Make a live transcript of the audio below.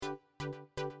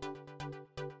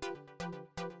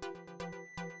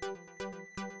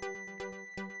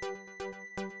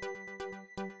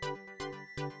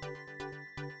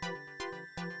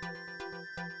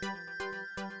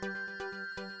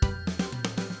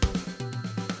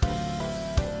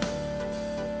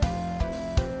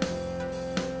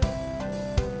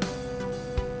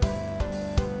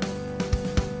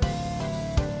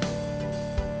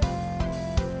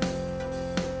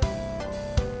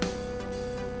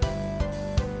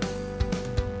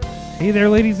Hey there,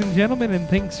 ladies and gentlemen, and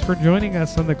thanks for joining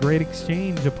us on The Great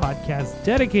Exchange, a podcast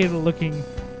dedicated to looking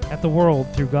at the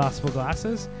world through gospel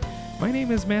glasses. My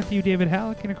name is Matthew David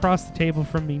Halleck, and across the table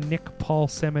from me, Nick Paul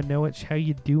Semenowich. How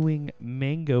you doing,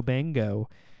 Mango Bango?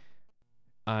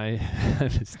 I'm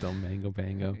still Mango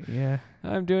Bango. Yeah.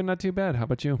 I'm doing not too bad. How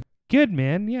about you? Good,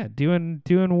 man. Yeah, doing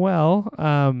well.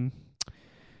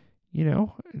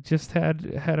 Just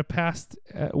had a past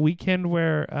weekend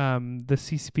where the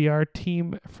CCPR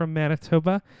team from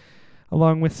Manitoba,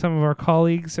 along with some of our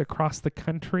colleagues across the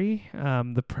country,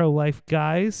 the pro-life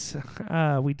guys,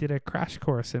 we did a crash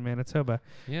course in Manitoba.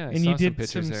 Yeah, and you did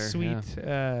some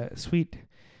sweet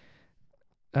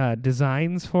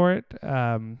designs for it,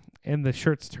 and the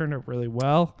shirts turned out really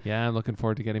well. Yeah, I'm looking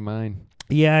forward to getting mine.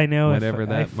 Yeah, I know. Whatever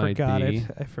that might be.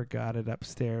 I forgot it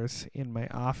upstairs in my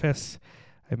office.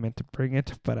 I meant to bring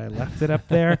it, but I left it up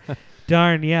there.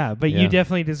 Darn, yeah. But you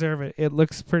definitely deserve it. It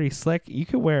looks pretty slick. You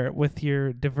could wear it with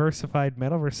your diversified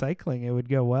metal recycling. It would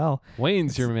go well.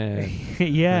 Wayne's your man.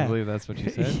 Yeah. I believe that's what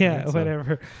you said. Yeah, right?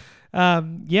 whatever. I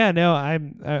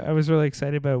was really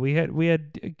excited about it. We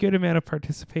had a good amount of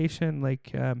participation,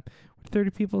 30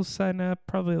 people sign up,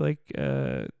 probably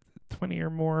 20 or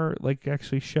more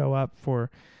actually show up for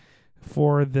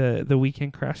the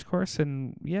weekend crash course.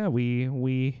 And yeah,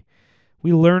 we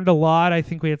learned a lot. I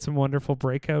think we had some wonderful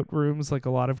breakout rooms, a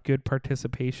lot of good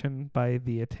participation by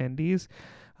the attendees.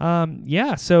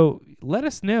 So let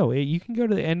us know. You can go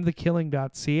to the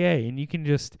endthekilling.ca and you can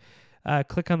just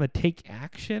click on the Take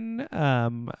Action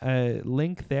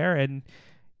link there. And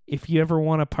if you ever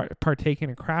want to partake in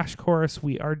a crash course,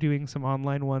 we are doing some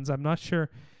online ones. I'm not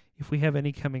sure if we have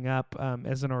any coming up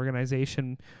as an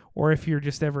organization, or if you're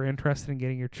just ever interested in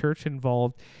getting your church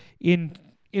involved in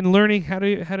learning how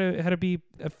to be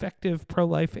effective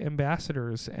pro-life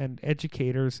ambassadors and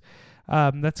educators.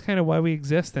 That's kind of why we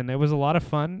exist, and it was a lot of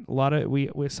fun.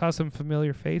 We saw some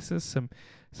familiar faces. Some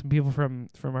people from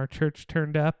our church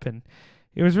turned up, and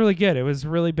it was really good. It was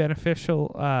really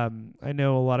beneficial. I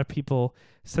know a lot of people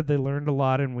said they learned a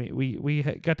lot, and we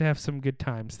got to have some good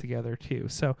times together too.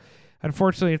 So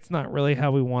unfortunately, it's not really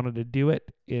how we wanted to do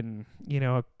it in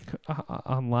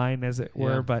online, as it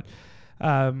were, but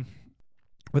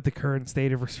with the current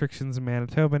state of restrictions in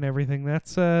Manitoba and everything,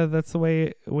 that's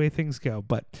the way things go.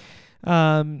 But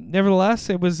nevertheless,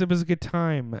 it was a good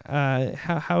time.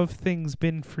 How have things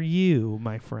been for you,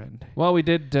 my friend? Well, we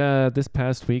did this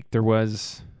past week. There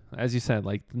was, as you said,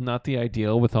 not the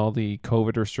ideal with all the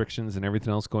COVID restrictions and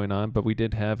everything else going on, but we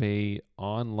did have a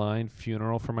online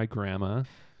funeral for my grandma.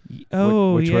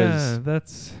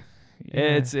 It's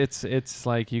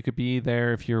like you could be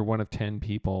there if you're one of 10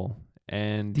 people.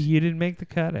 And you didn't make the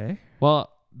cut, eh? Well,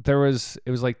 it was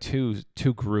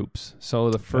two groups. So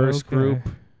the first group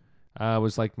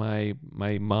was my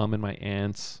mom and my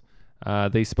aunts.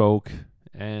 They spoke,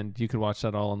 and you could watch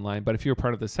that all online. But if you were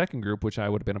part of the second group, which I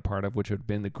would have been a part of, which would have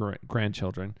been the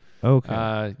grandchildren,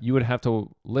 you would have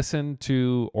to listen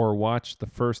to or watch the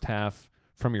first half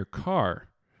from your car.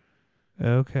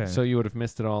 Okay. So you would have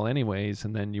missed it all anyways,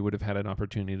 and then you would have had an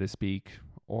opportunity to speak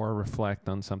or reflect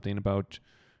on something about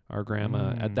our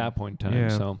grandma at that point in time. Yeah.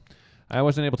 So I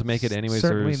wasn't able to make it anyways.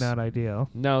 Certainly not ideal.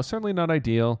 No, certainly not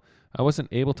ideal. I wasn't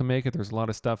able to make it. There's a lot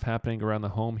of stuff happening around the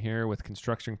home here with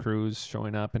construction crews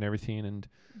showing up and everything. And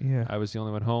I was the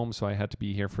only one home, so I had to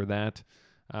be here for that.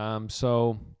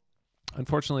 So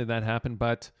unfortunately that happened.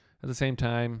 But at the same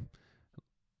time,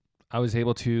 I was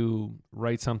able to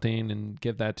write something and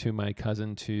give that to my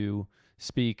cousin to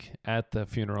speak at the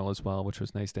funeral as well, which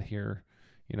was nice to hear,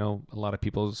 a lot of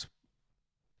people's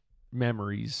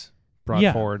memories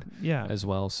brought forward as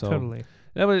well. So totally.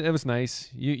 It was nice.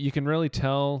 You can really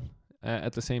tell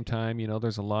at the same time,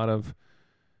 there's a lot of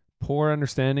poor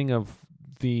understanding of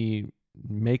the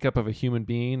makeup of a human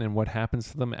being and what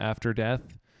happens to them after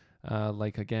death. A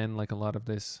lot of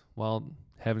this,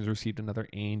 heaven's received another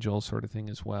angel sort of thing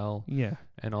as well. Yeah.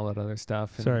 And all that other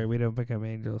stuff. And sorry, we don't become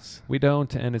angels. We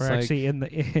don't, and it's we're actually in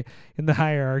the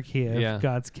hierarchy of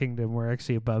God's kingdom. We're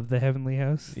actually above the heavenly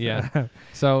house. Yeah.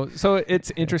 So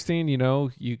it's interesting,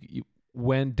 you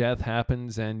when death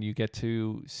happens and you get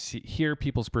to hear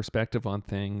people's perspective on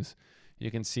things,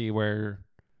 you can see where,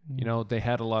 they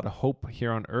had a lot of hope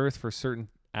here on earth for certain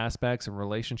aspects and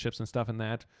relationships and stuff, and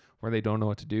that where they don't know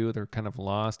what to do. They're kind of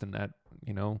lost, and that,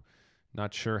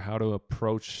 not sure how to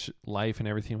approach life and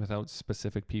everything without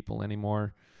specific people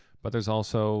anymore. But there's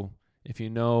also, if you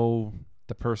know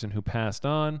the person who passed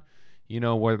on,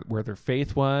 where their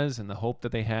faith was and the hope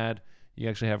that they had, you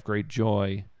actually have great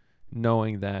joy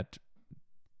knowing that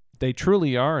they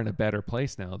truly are in a better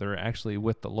place now. They're actually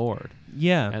with the Lord.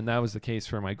 Yeah. And that was the case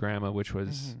for my grandma, which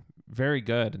was very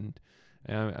good. And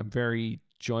I'm very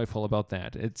joyful about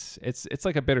that. It's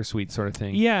like a bittersweet sort of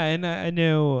thing. Yeah, and I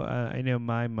know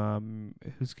my mom,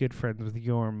 who's good friends with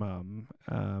your mom,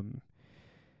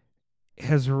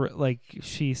 has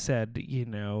she said,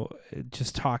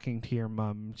 just talking to your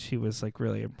mom, she was like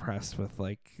really impressed with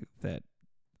like that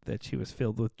she was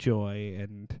filled with joy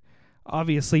and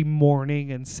obviously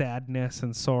mourning and sadness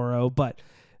and sorrow, but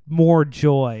more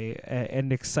joy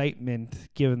and excitement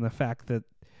given the fact that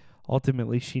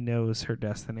ultimately she knows her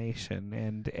destination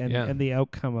and the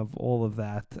outcome of all of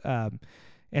that,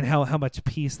 and how much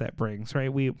peace that brings,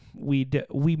 right? We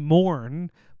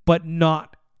mourn, but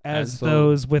not as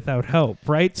those without hope,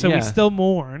 right? So we still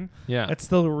mourn. Yeah. That's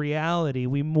still a reality.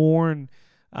 We mourn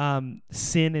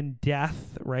sin and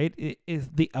death, right? It is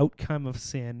the outcome of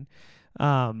sin.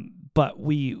 But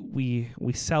we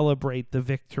celebrate the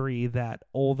victory that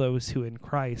all those who in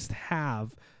Christ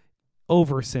have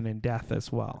over sin and death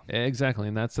as well. Exactly.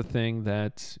 And that's the thing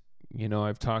that,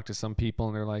 I've talked to some people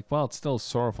and they're like, well, it's still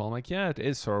sorrowful. I'm like, yeah, it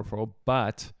is sorrowful,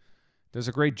 but there's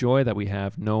a great joy that we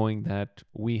have knowing that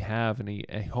we have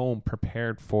a home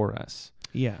prepared for us.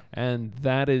 Yeah. And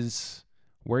that is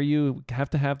where you have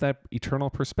to have that eternal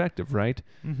perspective, right?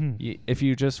 Mm-hmm. If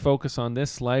you just focus on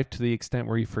this life to the extent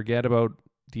where you forget about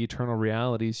the eternal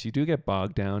realities, you do get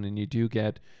bogged down and you do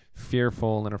get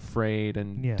fearful and afraid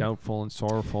and doubtful and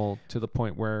sorrowful to the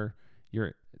point where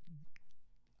you're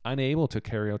unable to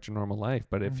carry out your normal life.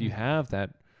 But if you have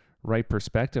that right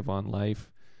perspective on life,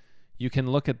 you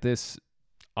can look at this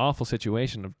awful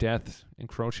situation of death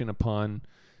encroaching upon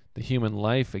the human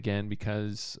life again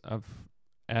because of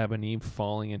Adam and Eve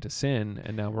falling into sin,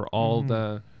 and now we're all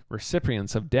the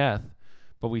recipients of death.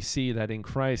 But we see that in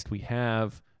Christ we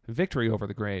have victory over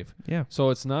the grave. Yeah. So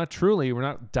it's not truly, we're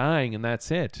not dying and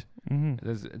that's it.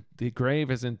 The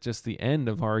grave isn't just the end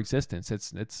of our existence.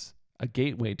 It's a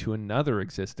gateway to another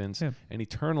existence, an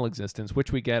eternal existence,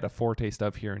 which we get a foretaste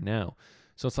of here and now.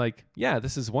 So it's like, yeah,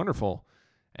 this is wonderful.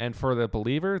 And for the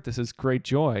believer, this is great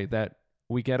joy that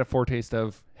we get a foretaste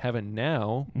of heaven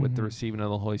now with the receiving of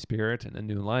the Holy Spirit and a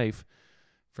new life.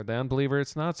 For the unbeliever,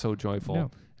 it's not so joyful.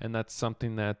 No. And that's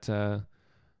something that,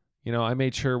 I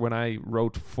made sure when I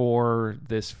wrote for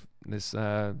this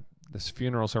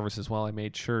funeral service as well, I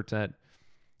made sure that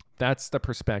that's the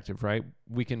perspective, right?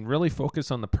 We can really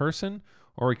focus on the person,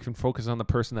 or we can focus on the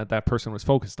person that person was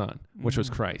focused on, which was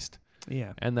Christ.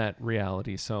 Yeah. And that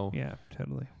reality. So yeah,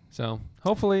 totally. So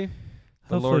hopefully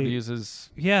the Lord uses.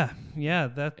 Yeah.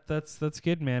 That's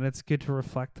good, man. It's good to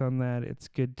reflect on that. It's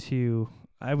good to.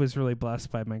 I was really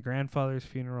blessed by my grandfather's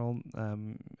funeral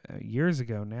years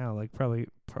ago now, like probably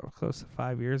close to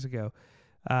 5 years ago,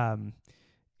 and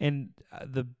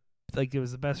it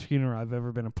was the best funeral I've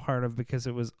ever been a part of because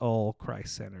it was all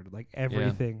Christ centered. Like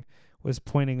everything was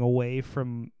pointing away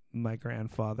from my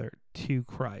grandfather to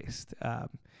Christ.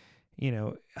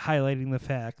 Highlighting the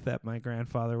fact that my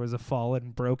grandfather was a fallen,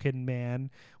 broken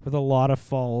man with a lot of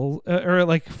falls, a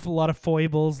lot of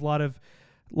foibles, a lot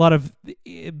of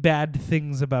bad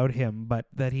things about him, but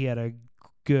that he had a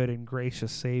good and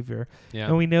gracious Savior. Yeah.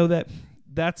 And we know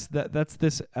that's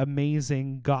this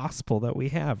amazing gospel that we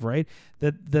have, right?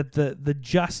 That the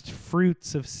just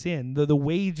fruits of sin, the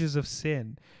wages of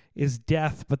sin is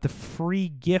death, but the free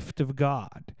gift of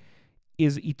God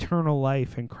is eternal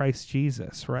life in Christ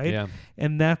Jesus, right? Yeah.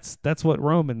 And that's what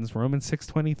Romans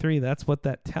 6:23, that's what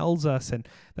that tells us, and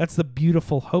that's the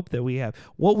beautiful hope that we have.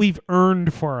 What we've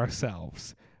earned for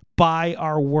ourselves by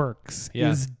our works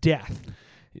is death.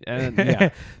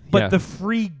 And but the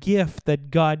free gift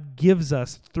that God gives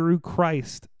us through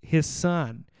Christ, his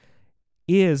Son,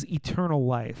 is eternal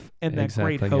life and that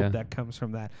great hope that comes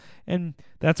from that. And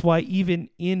that's why even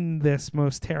in this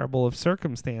most terrible of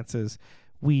circumstances,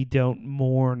 we don't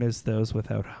mourn as those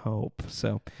without hope.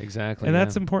 So exactly, and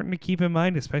that's important to keep in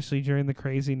mind, especially during the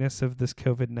craziness of this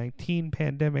COVID-19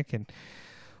 pandemic and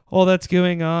all that's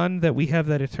going on, that we have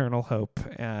that eternal hope,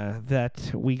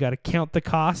 that we got to count the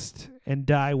cost and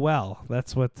die well.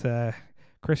 That's what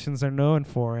Christians are known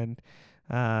for, and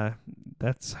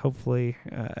that's hopefully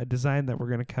a design that we're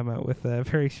going to come out with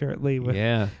very shortly with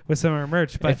some of our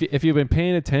merch. But if you've been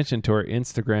paying attention to our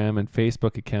Instagram and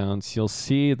Facebook accounts, you'll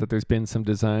see that there's been some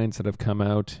designs that have come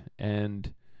out,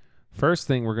 and first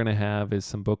thing we're going to have is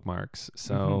some bookmarks.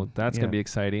 So that's going to be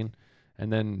exciting,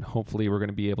 and then hopefully we're going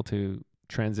to be able to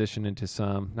transition into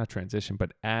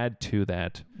but add to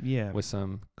that with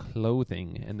some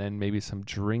clothing and then maybe some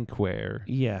drinkware,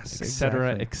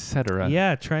 etc.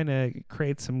 Yeah, trying to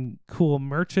create some cool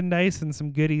merchandise and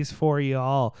some goodies for you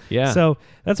all. Yeah, so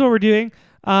that's what we're doing.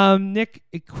 Nick,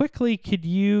 quickly, could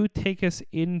you take us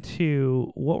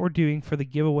into what we're doing for the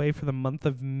giveaway for the month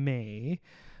of May?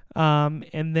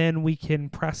 And then we can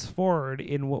press forward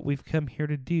in what we've come here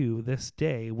to do this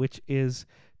day, which is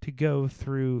to go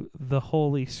through the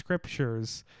Holy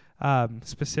Scriptures,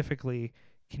 specifically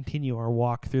continue our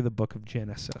walk through the book of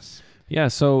Genesis. Yeah,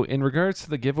 so in regards to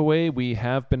the giveaway, we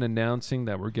have been announcing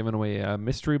that we're giving away a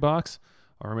mystery box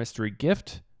or a mystery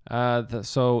gift.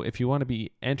 So if you want to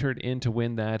be entered in to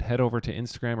win that, head over to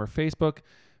Instagram or Facebook,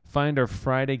 find our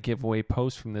Friday giveaway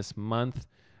post from this month,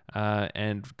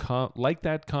 and like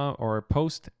that or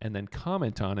post and then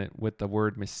comment on it with the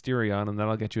word Mysterion, and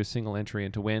that'll get you a single entry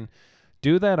in to win.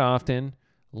 Do that often.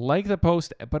 Like the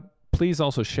post, but please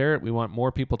also share it. We want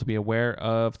more people to be aware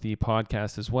of the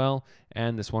podcast as well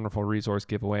and this wonderful resource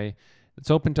giveaway.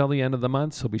 It's open till the end of the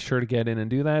month, so be sure to get in and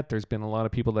do that. There's been a lot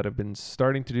of people that have been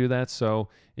starting to do that, so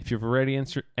if you've already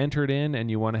entered in and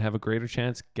you want to have a greater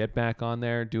chance, get back on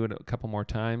there, do it a couple more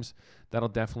times. That'll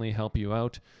definitely help you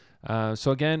out.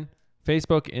 So again,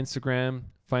 Facebook, Instagram,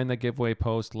 find that giveaway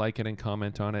post, like it and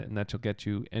comment on it, and that will get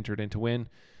you entered in to win.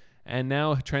 And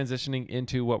now transitioning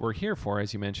into what we're here for,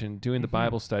 as you mentioned, doing the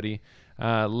Bible study.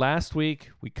 Last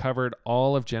week, we covered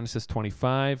all of Genesis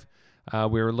 25.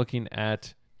 We were looking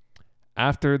at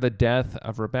after the death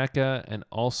of Rebecca and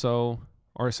also,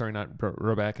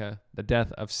 Rebecca, the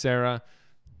death of Sarah.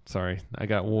 Sorry, I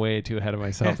got way too ahead of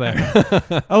myself there.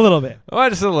 A little bit. Oh,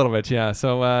 just a little bit, yeah.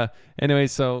 So anyway,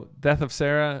 so death of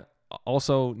Sarah.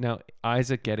 Also now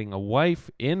Isaac getting a wife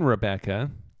in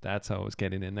Rebecca. That's how it was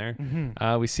getting in there.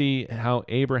 Mm-hmm. We see how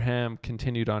Abraham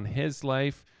continued on his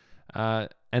life and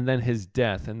then his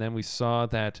death. And then we saw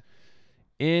that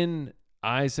in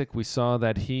Isaac, we saw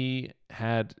that he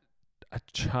had a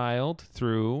child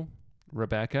through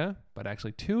Rebecca, but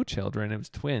actually two children. It was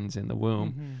twins in the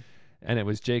womb. Mm-hmm. And it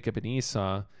was Jacob and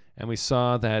Esau. And we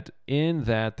saw that in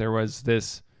that there was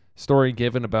this story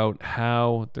given about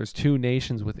how there's two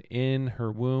nations within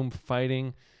her womb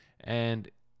fighting, and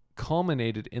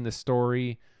culminated in the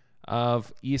story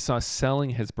of Esau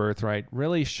selling his birthright,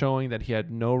 really showing that he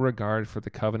had no regard for the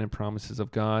covenant promises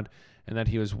of God and that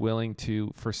he was willing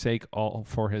to forsake all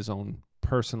for his own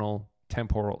personal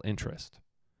temporal interest.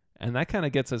 And that kind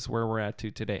of gets us where we're at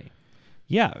to today.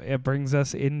 Yeah, it brings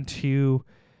us into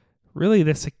really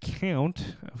this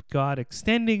account of God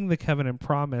extending the covenant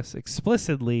promise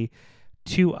explicitly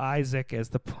to Isaac as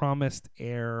the promised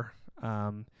heir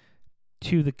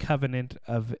to the covenant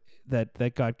of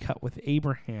that God cut with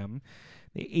Abraham,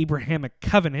 the Abrahamic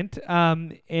covenant.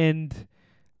 And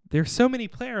there's so many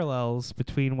parallels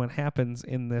between what happens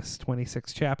in this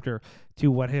 26th chapter to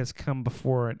what has come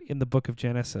before it in the book of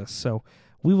Genesis. So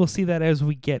we will see that as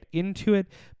we get into it.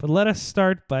 But let us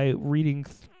start by reading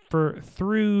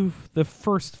through the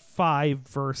first 5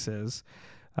 verses.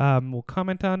 We'll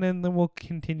comment on it, and then we'll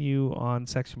continue on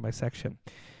section by section.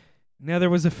 Now there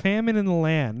was a famine in the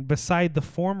land beside the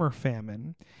former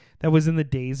famine that was in the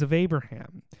days of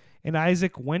Abraham. And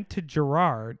Isaac went to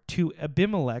Gerar to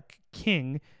Abimelech,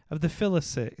 king of the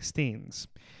Philistines.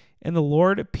 And the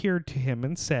Lord appeared to him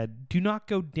and said, "Do not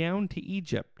go down to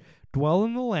Egypt. Dwell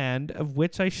in the land of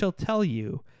which I shall tell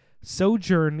you.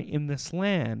 Sojourn in this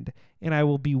land, and I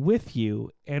will be with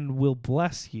you and will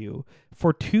bless you.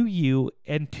 For to you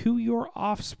and to your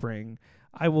offspring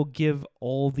I will give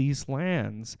all these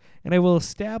lands, and I will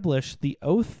establish the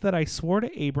oath that I swore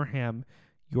to Abraham,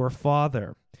 your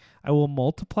father. I will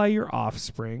multiply your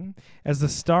offspring as the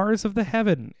stars of the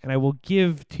heaven, and I will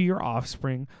give to your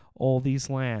offspring all these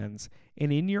lands.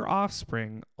 And in your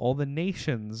offspring all the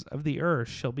nations of the earth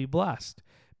shall be blessed,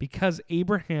 because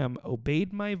Abraham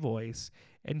obeyed my voice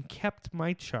and kept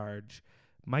my charge,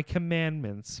 my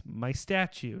commandments, my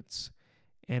statutes,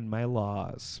 and my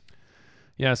laws."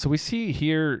 Yeah, so we see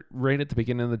here right at the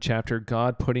beginning of the chapter,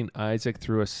 God putting Isaac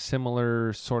through a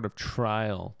similar sort of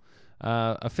trial,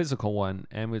 a physical one.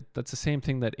 And that's the same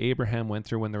thing that Abraham went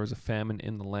through when there was a famine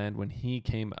in the land, when he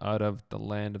came out of the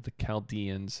land of the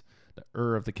Chaldeans, the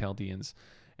Ur of the Chaldeans.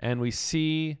 And we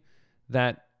see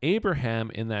that Abraham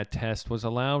in that test was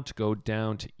allowed to go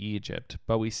down to Egypt.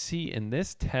 But we see in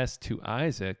this test to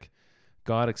Isaac,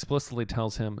 God explicitly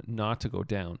tells him not to go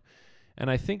down.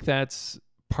 And I think that's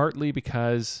partly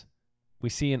because we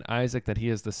see in Isaac that he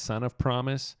is the son of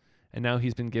promise, and now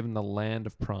he's been given the land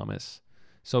of promise.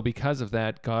 So because of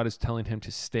that, God is telling him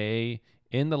to stay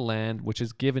in the land which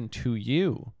is given to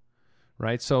you,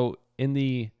 right? So in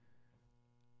the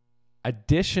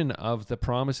addition of the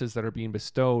promises that are being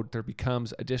bestowed, there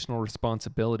becomes additional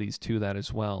responsibilities to that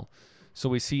as well. So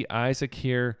we see Isaac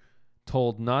here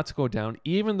told not to go down,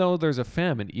 even though there's a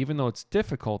famine, even though it's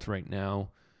difficult right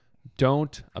now.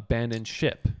 Don't abandon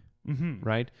ship,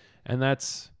 right? And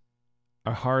that's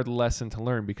a hard lesson to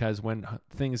learn, because when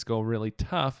things go really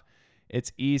tough,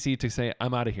 it's easy to say,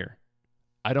 I'm out of here.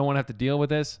 I don't want to have to deal with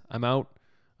this. I'm out.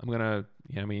 I'm going to,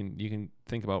 you can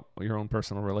think about your own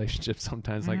personal relationships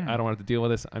sometimes. Like, I don't want to have to deal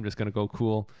with this. I'm just going to go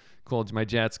cool my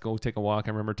jets, go take a walk.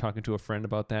 I remember talking to a friend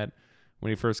about that when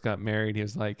he first got married. He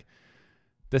was like,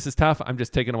 this is tough. I'm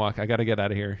just taking a walk. I got to get out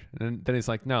of here. And then he's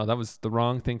like, no, that was the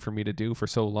wrong thing for me to do for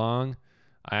so long.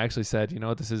 I actually said,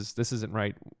 this isn't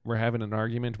right. We're having an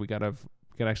argument. We got to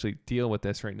actually deal with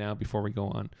this right now before we go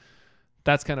on.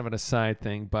 That's kind of an aside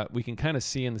thing, but we can kind of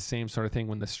see in the same sort of thing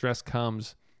when the stress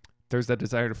comes, there's that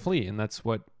desire to flee. And that's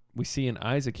what we see in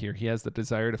Isaac here. He has the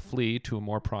desire to flee to a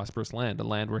more prosperous land, a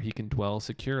land where he can dwell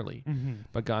securely.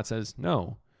 But God says,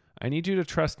 no, I need you to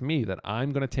trust me that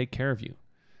I'm going to take care of you.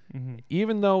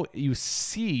 Even though you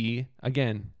see,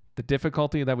 again, the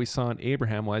difficulty that we saw in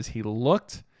Abraham was he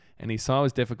looked and he saw it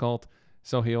was difficult,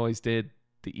 so he always did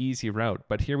the easy route.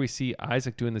 But here we see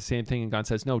Isaac doing the same thing, and God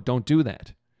says, no, don't do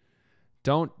that.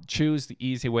 Don't choose the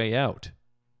easy way out.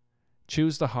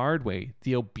 Choose the hard way,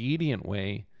 the obedient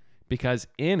way, because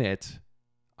in it,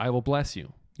 I will bless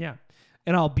you. Yeah.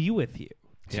 And I'll be with you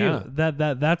too.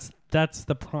 Yeah. That's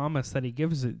the promise that he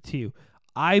gives it to you.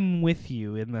 I'm with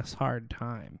you in this hard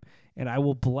time, and I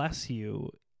will bless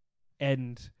you.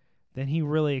 And then he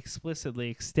really explicitly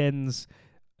extends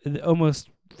almost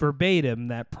verbatim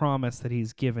that promise that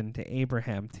he's given to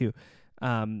Abraham to,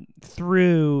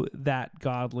 through that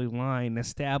godly line,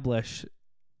 establish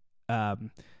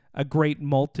a great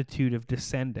multitude of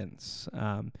descendants.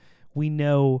 We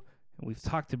know, and we've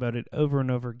talked about it over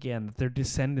and over again, that they're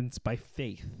descendants by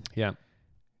faith. Yeah.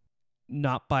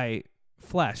 Not by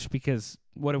flesh, because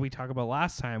what did we talk about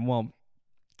last time? Well,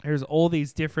 there's all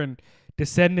these different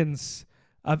descendants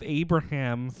of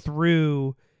Abraham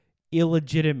through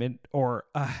illegitimate or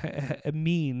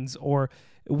means, or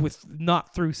with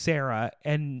not through Sarah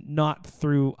and not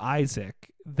through Isaac,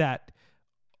 that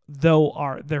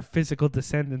though they're physical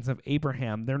descendants of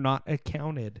Abraham, they're not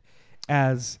accounted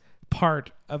as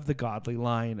part of the godly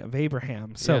line of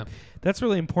Abraham. So that's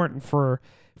really important for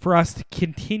us to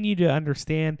continue to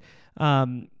understand.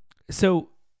 So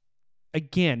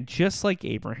again, just like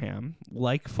Abraham,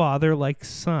 like father, like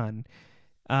son,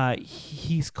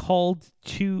 he's called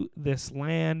to this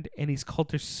land, and he's called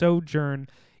to sojourn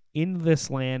in this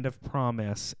land of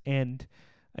promise. And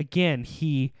again,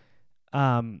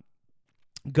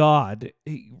 God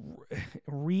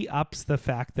re-ups the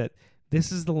fact that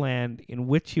this is the land in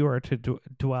which you are to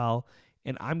dwell,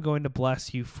 and I'm going to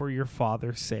bless you for your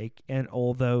father's sake and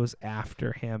all those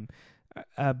after him,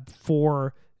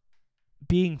 for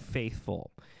being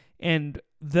faithful. And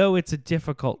though it's a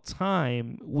difficult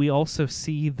time, we also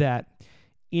see that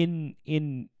in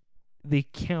the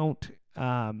account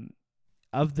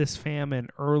of this famine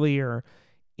earlier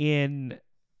in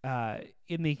the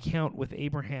account with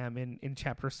Abraham in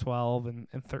chapters 12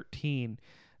 and 13,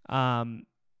 and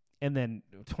then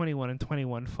 21 and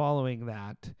 21 following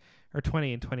that, or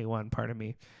 20 and 21, pardon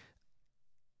me,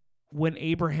 when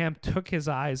Abraham took his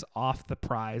eyes off the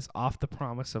prize, off the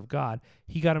promise of God,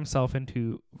 he got himself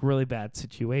into really bad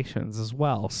situations as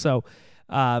well. So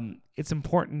it's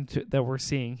important that we're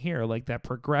seeing here, like, that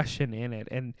progression in it,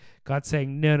 and God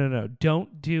saying, no,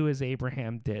 don't do as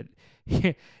Abraham did.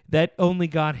 That only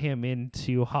got him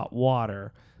into hot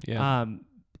water. Yeah.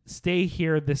 Stay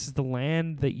here. This is the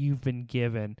land that you've been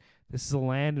given. This is the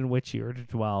land in which you are to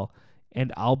dwell,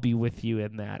 and I'll be with you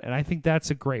in that. And I think that's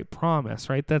a great promise,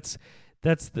 right? That's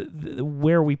the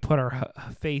where we put our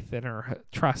faith and our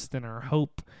trust and our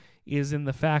hope, is in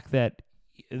the fact that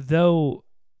though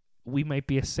we might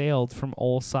be assailed from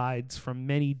all sides, from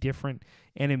many different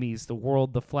enemies, the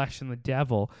world, the flesh, and the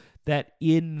devil, that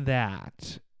in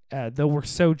that, though we're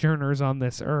sojourners on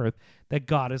this earth, that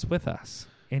God is with us,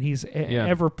 and he's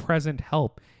ever-present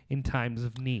help in times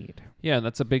of need. Yeah, and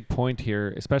that's a big point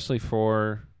here, especially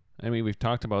for, I mean, we've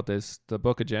talked about this, the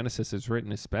book of Genesis is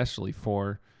written especially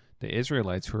for the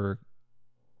Israelites who are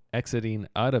exiting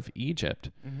out of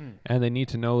Egypt, and they need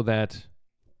to know that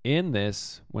in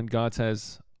this, when God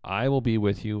says, I will be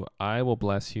with you, I will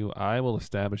bless you, I will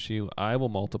establish you, I will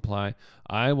multiply,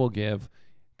 I will give,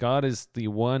 God is the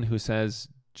one who says,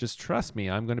 just trust me,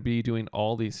 I'm going to be doing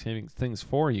all these things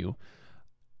for you.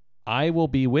 I will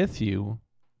be with you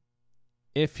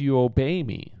if you obey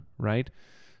me, right?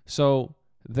 So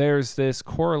there's this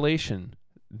correlation.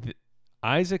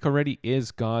 Isaac already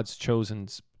is God's chosen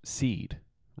seed,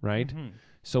 right?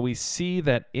 So we see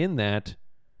that in that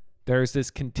there's this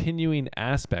continuing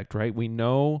aspect, right? We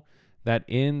know that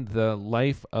in the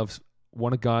life of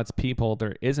one of God's people,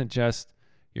 there isn't just,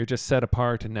 you're just set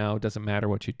apart and now it doesn't matter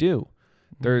what you do.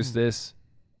 There's this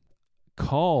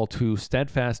call to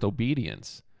steadfast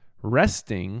obedience,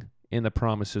 resting in the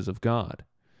promises of God.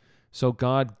 So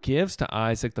God gives to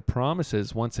Isaac the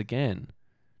promises once again.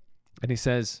 And he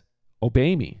says,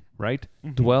 obey me, right?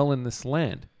 Mm-hmm. Dwell in this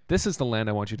land. This is the land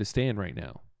I want you to stay in right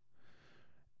now.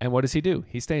 And what does he do?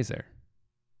 He stays there,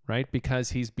 right?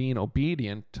 Because he's being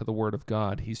obedient to the word of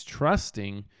God. He's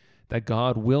trusting that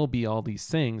God will be all these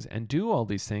things and do all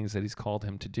these things that he's called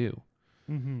him to do.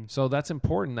 Mm-hmm. So that's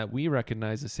important that we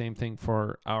recognize the same thing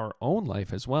for our own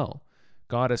life as well.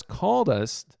 God has called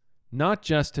us not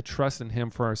just to trust in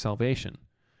him for our salvation,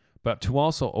 but to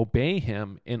also obey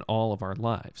him in all of our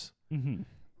lives. Mm-hmm.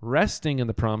 Resting in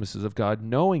the promises of God,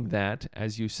 knowing that,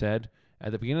 as you said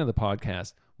at the beginning of the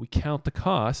podcast, we count the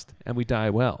cost and we die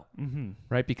well, Mm-hmm.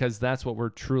 right? Because that's what we're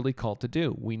truly called to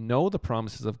do. We know the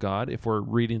promises of God if we're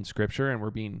reading scripture and we're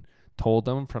being told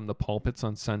them from the pulpits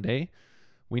on Sunday.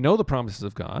 We know the promises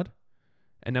of God,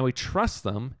 and now we trust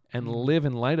them and live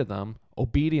in light of them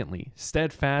obediently,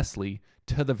 steadfastly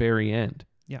to the very end.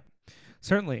 Yeah,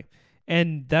 certainly.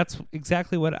 And that's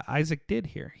exactly what Isaac did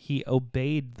here. He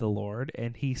obeyed the Lord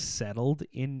and he settled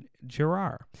in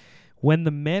Gerar. When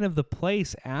the men of the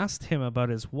place asked him about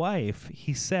his wife,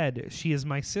 he said, "She is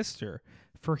my sister,"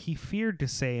 for he feared to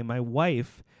say, "my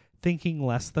wife," thinking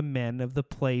lest the men of the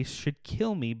place should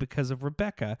kill me because of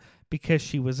Rebekah, because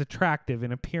she was attractive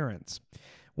in appearance.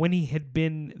 When he had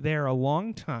been there a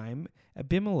long time,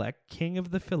 Abimelech, king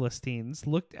of the Philistines,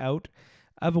 looked out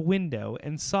of a window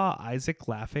and saw Isaac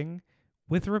laughing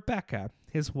with Rebekah,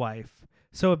 his wife.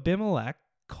 So Abimelech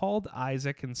called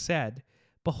Isaac and said,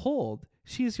 "Behold,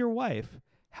 she is your wife.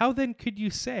 How then could you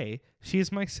say, 'She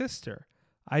is my sister'?"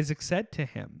 Isaac said to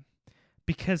him,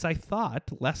 "Because I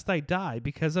thought, lest I die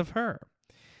because of her."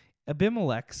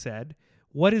 Abimelech said,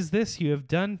 "What is this you have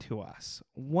done to us?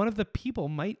 One of the people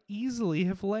might easily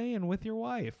have lain with your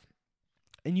wife,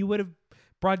 and you would have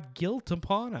brought guilt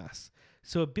upon us."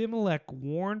 So Abimelech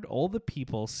warned all the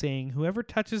people, saying, "Whoever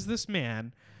touches this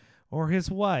man or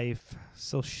his wife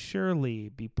shall surely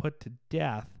be put to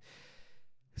death."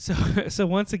 So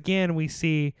once again, we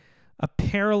see a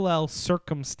parallel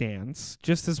circumstance,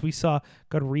 just as we saw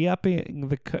God re-upping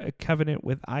the covenant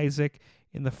with Isaac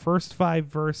in the first 5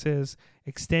 verses,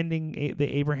 extending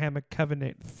the Abrahamic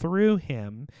covenant through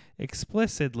him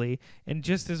explicitly, and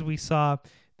just as we saw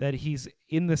that he's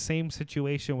in the same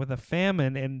situation with a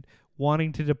famine and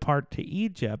wanting to depart to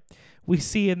Egypt, we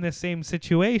see in the same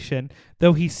situation,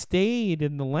 though he stayed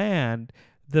in the land,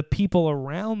 the people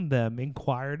around them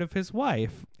inquired of his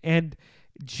wife. And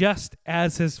just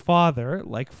as his father,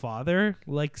 like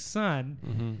son,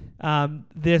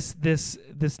 this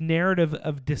narrative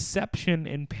of deception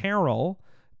and peril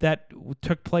that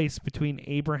took place between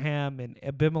Abraham and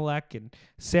Abimelech and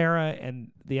Sarah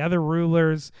and the other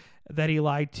rulers that he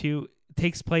lied to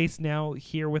takes place now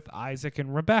here with Isaac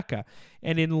and Rebekah.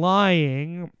 And in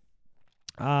lying,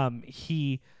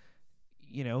 he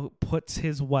puts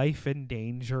his wife in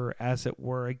danger, as it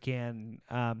were, again,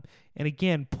 and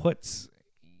again puts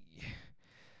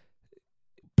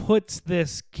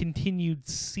this continued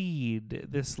seed,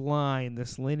 this line,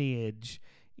 this lineage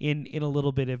in a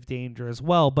little bit of danger as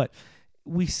well. But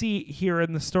we see here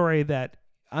in the story that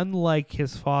unlike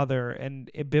his father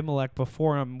and Abimelech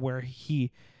before him, where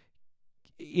he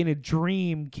in a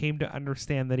dream came to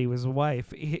understand that he was a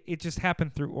wife, it just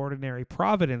happened through ordinary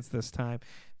providence this time,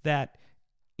 that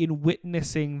in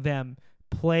witnessing them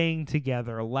playing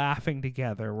together, laughing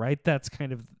together, right? That's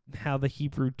kind of how the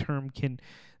Hebrew term can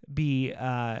be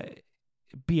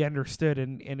understood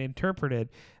and interpreted.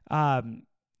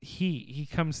 He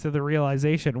comes to the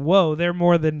realization, whoa, they're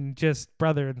more than just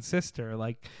brother and sister.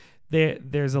 Like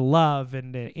there's a love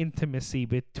and an intimacy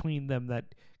between them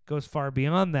that goes far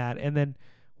beyond that. And then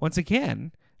once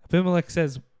again, Abimelech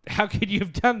says, "How could you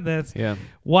have done this? Yeah.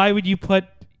 Why would you put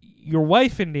your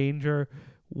wife in danger?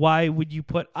 Why would you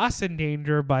put us in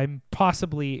danger by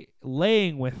possibly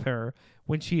laying with her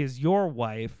when she is your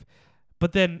wife?"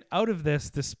 But then out of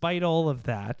this, despite all of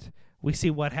that, we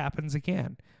see what happens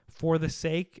again. For the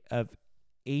sake of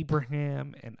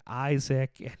Abraham and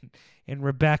Isaac and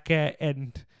Rebekah,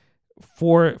 and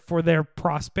for their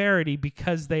prosperity,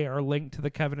 because they are linked to the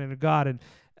covenant of God, and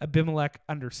Abimelech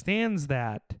understands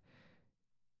that,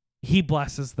 he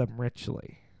blesses them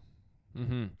richly.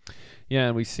 Mm-hmm. Yeah,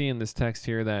 and we see in this text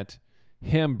here that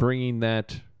him bringing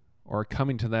that, or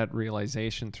coming to that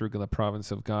realization through the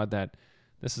providence of God, that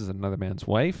this is another man's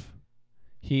wife,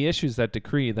 he issues that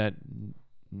decree that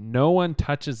no one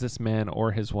touches this man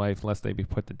or his wife lest they be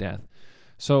put to death.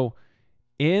 So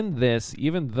in this,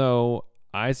 even though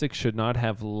Isaac should not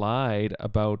have lied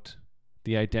about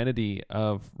the identity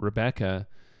of Rebekah,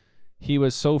 he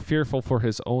was so fearful for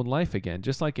his own life again,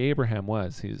 just like Abraham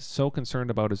was. He was so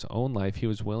concerned about his own life, he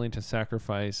was willing to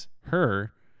sacrifice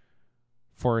her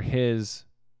for his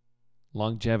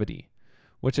longevity,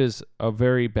 which is a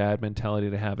very bad mentality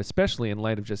to have, especially in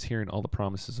light of just hearing all the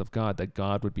promises of God, that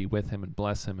God would be with him and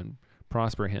bless him and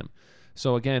prosper him.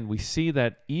 So again, we see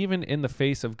that even in the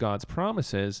face of God's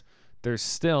promises, there's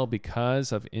still,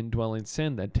 because of indwelling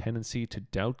sin, that tendency to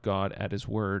doubt God at his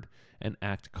word and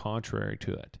act contrary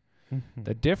to it. Mm-hmm.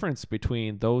 The difference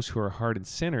between those who are hardened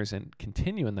sinners and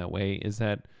continue in that way is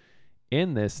that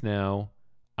in this now,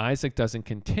 Isaac doesn't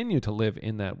continue to live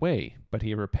in that way, but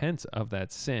he repents of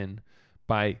that sin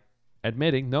by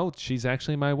admitting, no, she's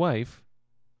actually my wife,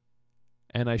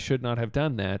 and I should not have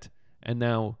done that. And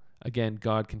now, again,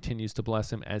 God continues to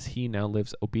bless him as he now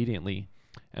lives obediently.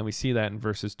 And we see that in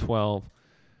verses 12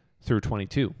 through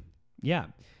 22. Yeah,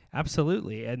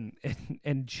 absolutely.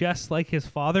 And just like his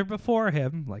father before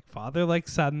him, like father, like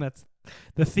son, that's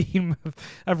the theme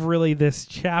of really this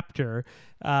chapter.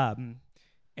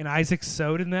 And Isaac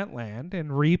sowed in that land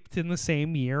and reaped in the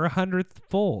same year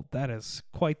 100-fold. That is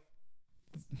quite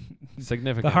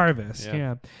significant. The harvest,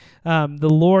 yeah. The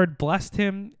Lord blessed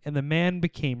him, and the man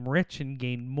became rich and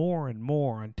gained more and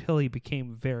more until he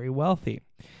became very wealthy.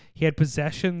 He had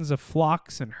possessions of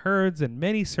flocks and herds and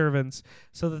many servants,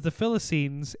 so that the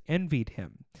Philistines envied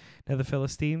him. Now the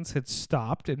Philistines had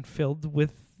stopped and filled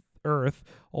with earth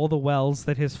all the wells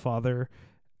that his father's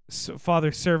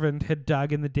servant had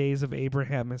dug in the days of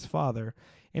Abraham his father.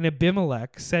 And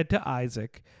Abimelech said to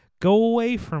Isaac, "Go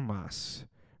away from us,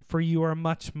 for you are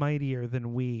much mightier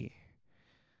than we."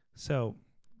 So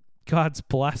God's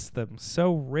blessed them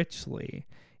so richly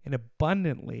and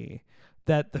abundantly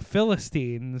that the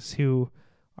Philistines, who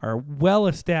are well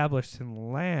established in the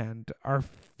land, are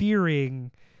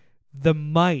fearing the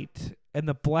might and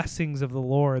the blessings of the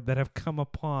Lord that have come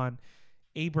upon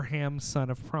Abraham's son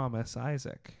of promise,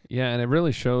 Isaac. Yeah, and it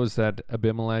really shows that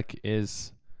Abimelech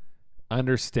is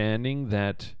understanding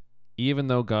that even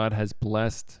though God has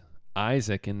blessed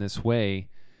Isaac in this way,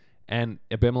 and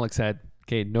Abimelech said,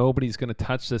 okay, nobody's going to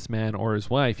touch this man or his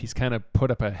wife, he's kind of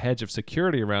put up a hedge of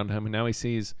security around him, and now he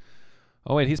sees,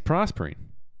 oh wait, he's prospering.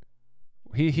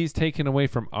 He's taken away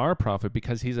from our profit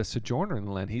because he's a sojourner in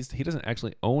the land. He doesn't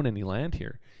actually own any land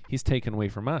here. He's taken away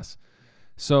from us.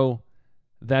 So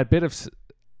that bit of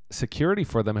security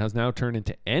for them has now turned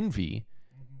into envy,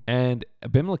 and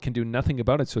Abimelech can do nothing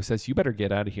about it. So he says, you better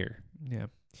get out of here. Yeah.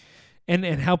 And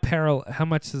how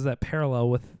much does that parallel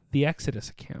with the Exodus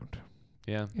account?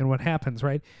 Yeah. And what happens,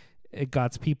 right?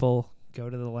 God's people go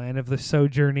to the land of the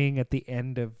sojourning at the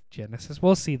end of Genesis.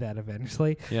 We'll see that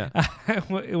eventually. Yeah.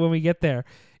 When we get there.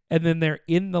 And then they're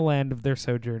in the land of their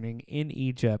sojourning in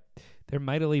Egypt. They're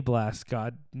mightily blessed.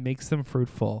 God makes them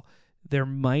fruitful. Their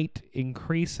might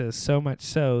increases so much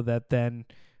so that then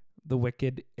the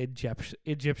wicked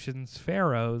Egyptians,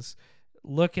 pharaohs,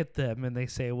 look at them and they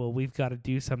say, well, we've got to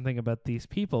do something about these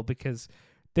people because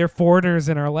they're foreigners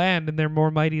in our land and they're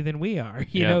more mighty than we are.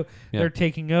 You know, they're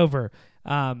taking over.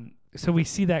 So we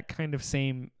see that kind of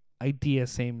same idea,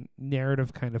 same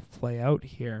narrative kind of play out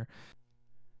here.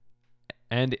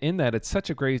 And in that, it's such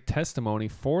a great testimony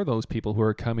for those people who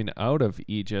are coming out of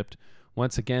Egypt.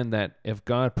 Once again, that if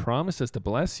God promises to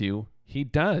bless you, he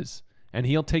does. And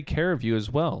he'll take care of you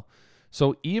as well.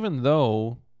 So even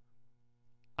though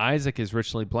Isaac is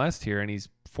richly blessed here and he's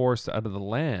forced out of the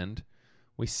land,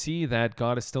 we see that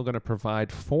God is still going to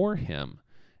provide for him.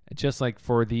 Just like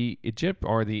for the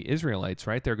Israelites,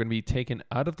 right? They're going to be taken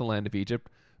out of the land of Egypt,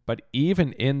 but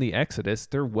even in the Exodus,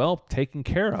 they're well taken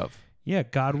care of. Yeah,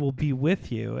 God will be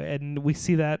with you. And we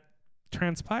see that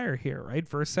transpire here, right?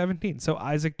 Verse 17. So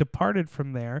Isaac departed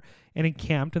from there and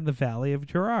encamped in the valley of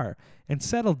Gerar and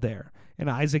settled there. And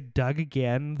Isaac dug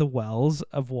again the wells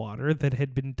of water that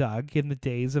had been dug in the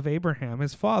days of Abraham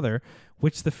his father,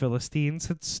 which the Philistines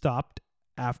had stopped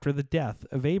after the death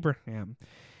of Abraham.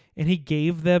 And he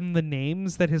gave them the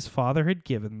names that his father had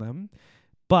given them.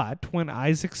 But when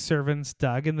Isaac's servants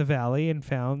dug in the valley and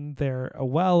found there a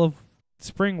well of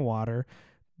spring water,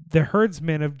 the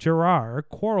herdsmen of Gerar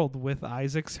quarreled with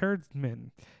Isaac's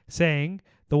herdsmen, saying,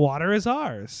 "The water is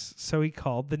ours." So he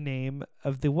called the name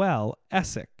of the well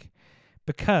Esek,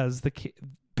 because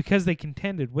they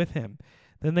contended with him.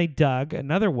 Then they dug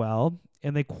another well,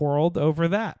 and they quarreled over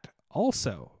that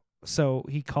also. So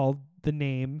he called the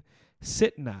name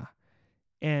Sitnah,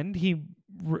 and he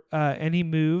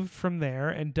moved from there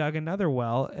and dug another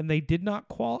well, and they did not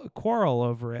quarrel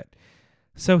over it.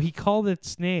 So he called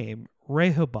its name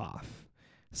Rehoboth,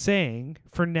 saying,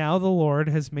 "For now the Lord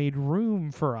has made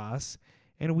room for us,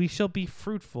 and we shall be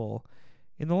fruitful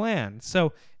in the land."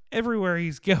 So everywhere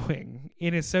he's going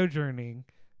in his sojourning,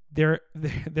 they're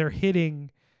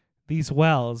hitting these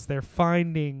wells. They're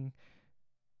finding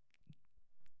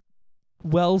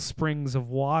well springs of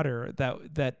water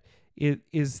that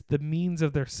is the means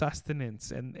of their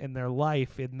sustenance and their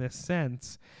life in this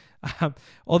sense.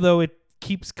 Although it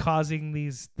keeps causing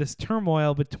this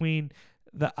turmoil between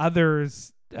the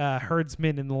others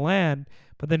herdsmen in the land,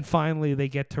 but then finally they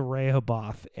get to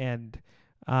Rehoboth, and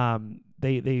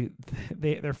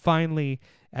they're finally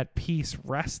at peace,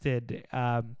 rested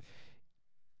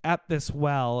at this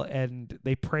well, and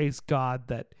they praise God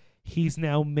that he's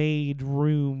now made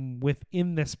room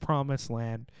within this promised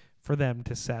land for them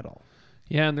to settle.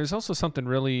 Yeah, and there's also something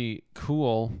really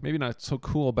cool, maybe not so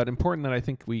cool, but important that I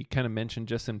think we kind of mentioned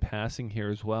just in passing here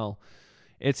as well.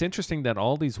 It's interesting that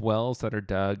all these wells that are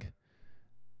dug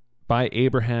by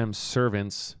Abraham's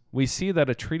servants, we see that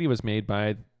a treaty was made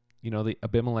by, the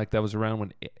Abimelech that was around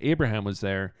when Abraham was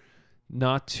there,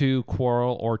 not to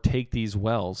quarrel or take these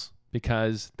wells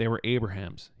because they were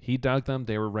Abraham's. He dug them,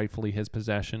 they were rightfully his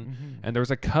possession, and there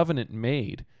was a covenant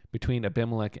made between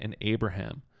Abimelech and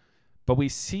Abraham. But we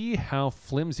see how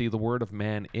flimsy the word of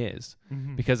man is,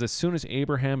 because as soon as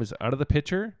Abraham is out of the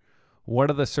picture, what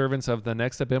do the servants of the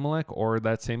next Abimelech or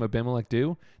that same Abimelech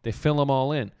do? They fill them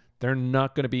all in. They're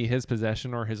not going to be his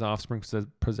possession or his offspring's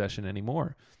possession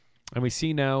anymore. And we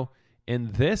see now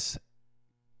in this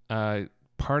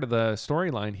part of the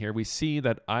storyline here, we see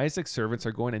that Isaac's servants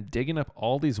are going and digging up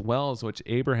all these wells which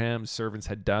Abraham's servants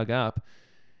had dug up.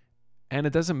 And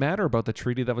it doesn't matter about the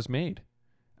treaty that was made.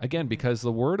 Again, because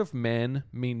the word of men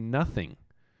mean nothing.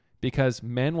 Because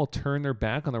men will turn their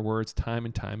back on their words time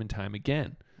and time and time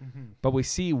again. But we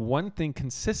see one thing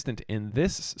consistent in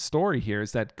this story here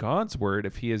is that God's word,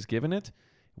 if he has given it,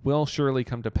 will surely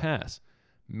come to pass.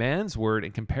 Man's word,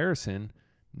 in comparison,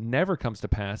 never comes to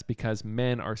pass because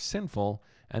men are sinful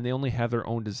and they only have their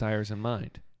own desires in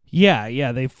mind.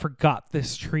 Yeah, they forgot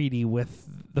this treaty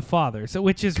with the father, so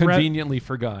which is conveniently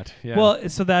forgot. Yeah. Well,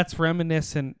 so that's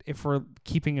reminiscent. If we're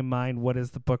keeping in mind what is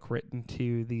the book written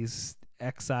to these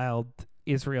exiled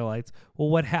Israelites, well,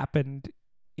 what happened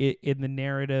in the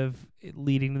narrative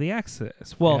leading to the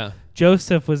Exodus? Well,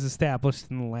 Joseph was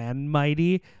established in the land,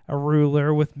 mighty, a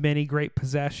ruler with many great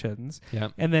possessions.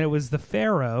 And then it was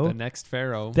the next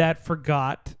Pharaoh, that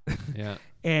forgot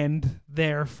and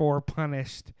therefore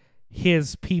punished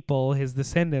his people, his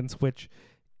descendants, which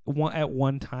at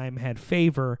one time had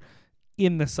favor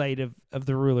in the sight of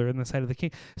the ruler, in the sight of the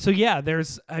king. So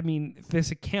there's,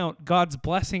 this account, God's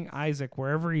blessing Isaac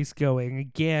wherever he's going.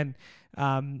 Again,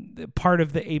 part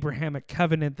of the Abrahamic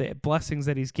covenant, the blessings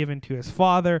that he's given to his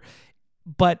father,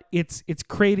 but it's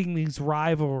creating these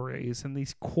rivalries and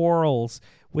these quarrels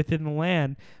within the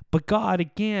land. But God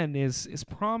again is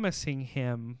promising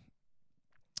him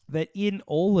that in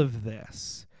all of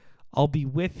this, I'll be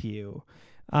with you.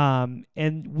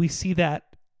 And we see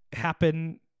that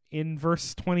happen in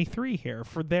verse 23 here.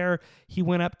 For there he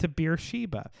went up to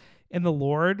Beersheba, and the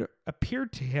Lord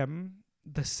appeared to him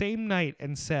the same night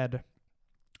and said,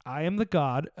 I am the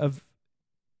God of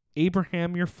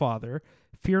Abraham your father.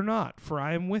 Fear not, for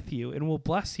I am with you, and will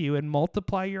bless you and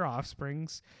multiply your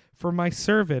offsprings for my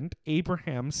servant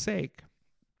Abraham's sake.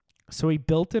 So he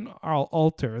built an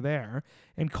altar there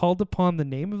and called upon the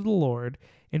name of the Lord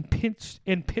and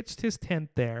pitched his tent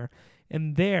there.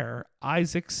 And there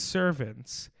Isaac's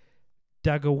servants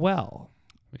dug a well.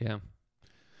 Yeah.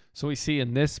 So we see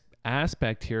in this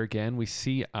aspect here again, we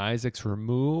see Isaac's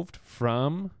removed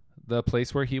from the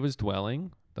place where he was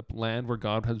dwelling, the land where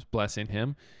God was blessing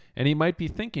him. And he might be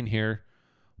thinking here,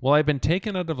 well, I've been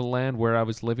taken out of a land where I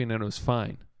was living and it was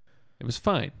fine. It was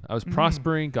fine. I was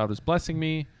prospering. God was blessing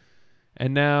me.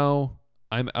 And now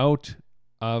I'm out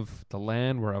of the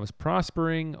land where I was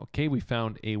prospering. Okay, we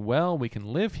found a well. We can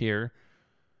live here.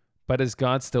 But is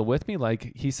God still with me?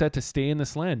 Like, he said to stay in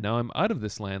this land. Now I'm out of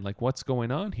this land. Like, what's going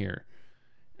on here?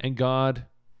 And God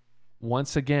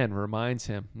once again reminds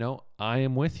him, no, I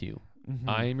am with you.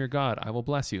 I am your God. I will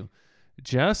bless you.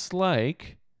 Just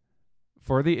like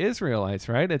for the Israelites,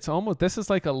 right? It's almost, this is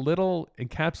like a little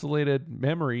encapsulated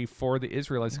memory for the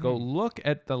Israelites. Go look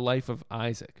at the life of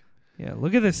Isaac. Yeah,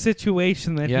 look at the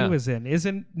situation that he was in.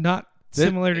 Isn't not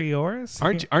similar to yours?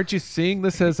 Aren't you seeing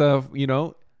this as a,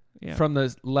 from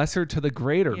the lesser to the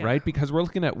greater, right? Because we're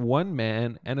looking at one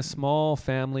man and a small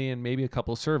family and maybe a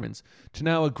couple of servants to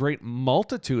now a great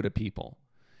multitude of people.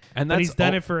 And but he's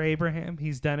done it for Abraham.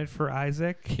 He's done it for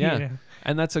Isaac. Yeah.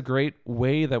 And that's a great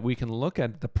way that we can look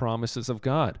at the promises of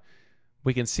God.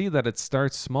 We can see that it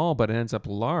starts small, but it ends up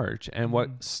large. And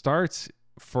what starts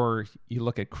for, you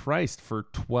look at Christ for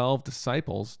 12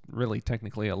 disciples, really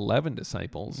technically 11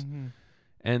 disciples,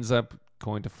 ends up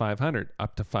going to 500,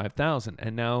 up to 5,000,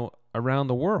 and now around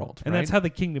the world. And right? that's how the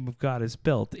kingdom of God is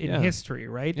built in Yeah. history,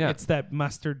 right? Yeah. It's that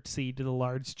mustard seed to the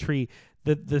large tree,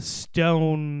 the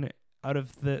stone out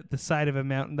of the side of a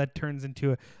mountain that turns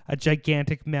into a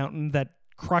gigantic mountain that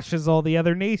crushes all the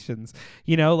other nations.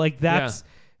 You know, like that's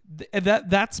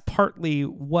that's partly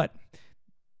what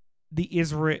the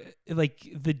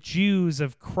the Jews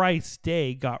of Christ's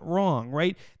day got wrong,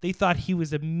 right? They thought he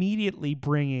was immediately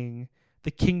bringing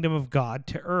the kingdom of God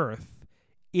to earth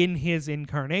in his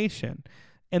incarnation,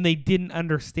 and they didn't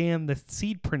understand the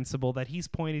seed principle that he's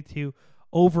pointed to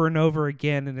over and over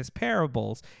again in his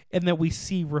parables, and that we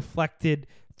see reflected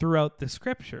throughout the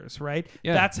scriptures, right?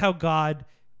 Yeah. That's how God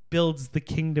builds the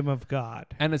kingdom of God.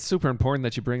 And it's super important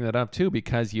that you bring that up too,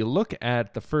 because you look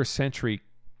at the first century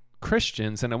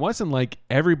Christians, and it wasn't like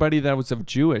everybody that was of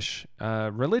Jewish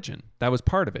religion that was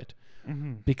part of it,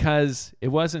 because it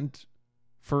wasn't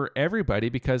for everybody,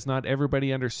 because not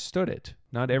everybody understood it.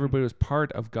 Not everybody was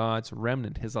part of God's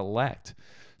remnant, his elect.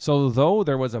 So though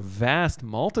there was a vast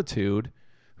multitude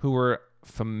who were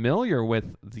familiar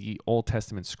with the Old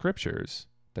Testament scriptures,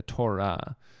 the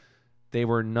Torah, they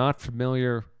were not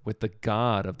familiar with the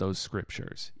God of those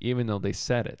scriptures, even though they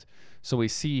said it. So we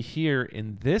see here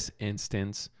in this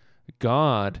instance,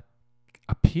 God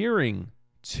appearing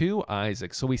to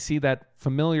Isaac. So we see that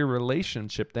familiar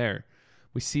relationship there.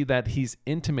 We see that he's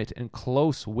intimate and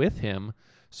close with him,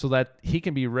 so that he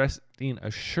can be resting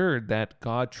assured that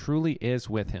God truly is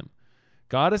with him.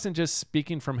 God isn't just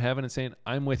speaking from heaven and saying,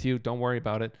 I'm with you, don't worry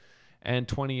about it, and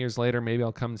 20 years later, maybe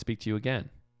I'll come and speak to you again.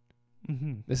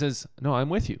 This is, no, I'm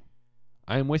with you.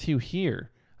 I'm with you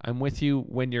here. I'm with you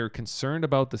when you're concerned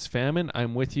about this famine.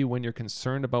 I'm with you when you're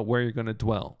concerned about where you're going to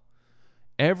dwell.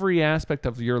 Every aspect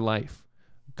of your life,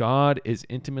 God is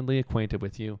intimately acquainted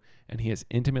with you, and he is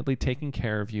intimately taking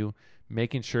care of you,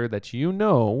 making sure that you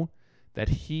know that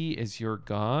he is your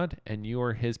God and you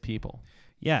are his people.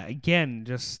 Yeah, again,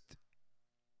 just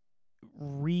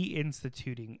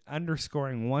reinstituting,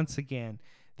 underscoring once again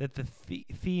that the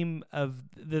theme of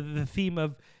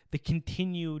the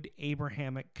continued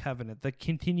Abrahamic covenant, the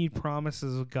continued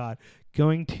promises of God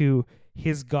going to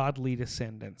his godly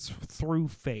descendants through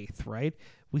faith, right?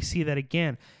 We see that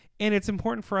again. And it's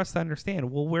important for us to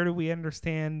understand, well, where do we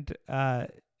understand, why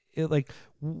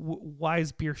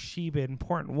is Beersheba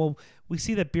important? Well, we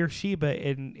see that Beersheba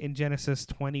in Genesis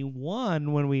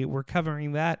 21, when we were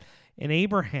covering that in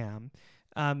Abraham,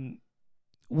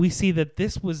 we see that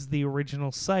this was the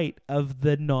original site of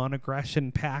the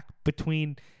non-aggression pact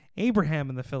between Abraham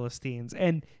and the Philistines.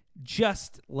 And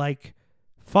just like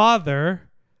father,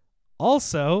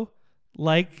 also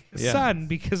like son,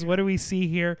 because what do we see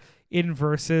here in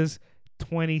verses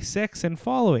 26 and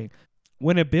following?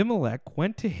 When Abimelech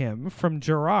went to him from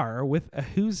Gerar with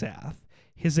Ahuzath,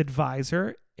 his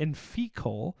advisor, and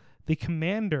Phicol, the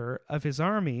commander of his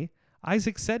army,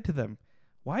 Isaac said to them,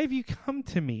 why have you come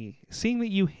to me, seeing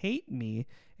that you hate me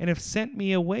and have sent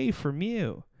me away from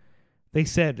you? They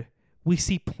said, we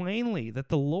see plainly that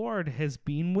the Lord has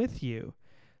been with you.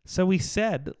 So he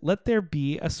said, let there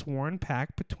be a sworn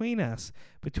pact between us,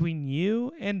 between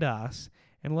you and us,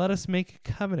 and let us make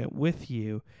a covenant with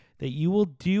you, that you will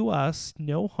do us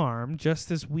no harm, just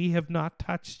as we have not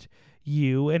touched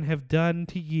you and have done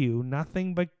to you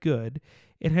nothing but good,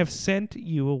 and have sent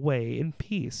you away in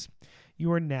peace.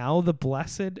 You are now the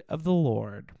blessed of the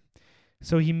Lord.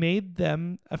 So he made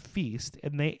them a feast,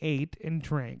 and they ate and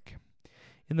drank.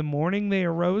 In the morning they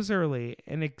arose early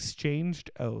and exchanged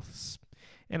oaths.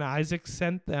 And Isaac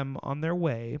sent them on their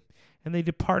way, and they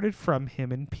departed from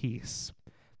him in peace.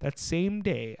 That same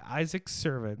day Isaac's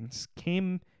servants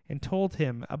came and told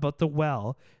him about the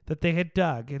well that they had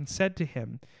dug, and said to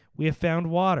him, we have found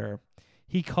water.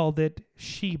 He called it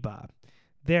Sheba.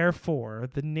 Therefore,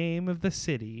 the name of the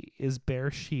city is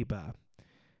Beersheba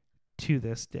to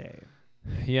this day.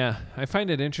 Yeah, I find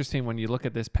it interesting when you look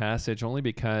at this passage, only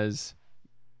because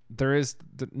there is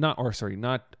not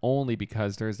only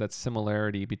because there's that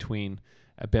similarity between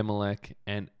Abimelech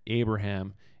and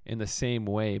Abraham in the same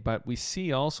way, but we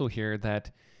see also here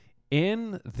that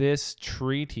in this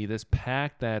treaty, this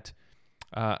pact that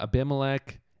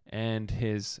Abimelech and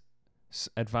his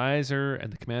advisor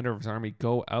and the commander of his army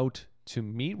go out to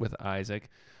meet with Isaac,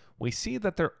 we see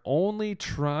that they're only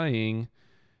trying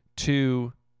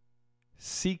to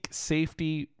seek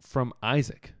safety from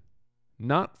Isaac,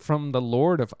 not from the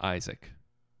Lord of Isaac,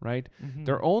 right?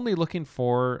 They're only looking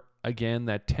for, again,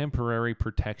 that temporary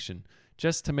protection,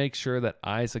 just to make sure that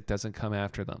Isaac doesn't come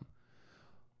after them.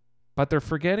 But they're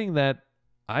forgetting that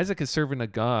Isaac is serving a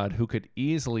God who could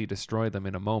easily destroy them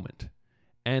in a moment.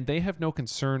 And they have no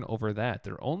concern over that.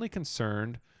 They're only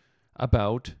concerned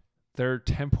about their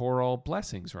temporal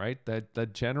blessings, right? The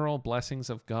general blessings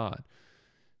of God.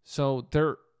 So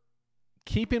they're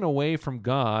keeping away from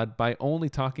God by only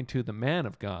talking to the man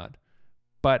of God.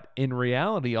 But in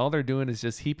reality, all they're doing is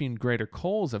just heaping greater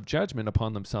coals of judgment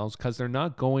upon themselves because they're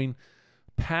not going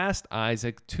past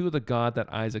Isaac to the God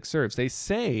that Isaac serves. They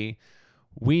say,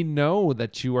 we know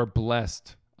that you are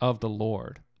blessed of the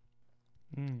Lord.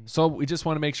 So we just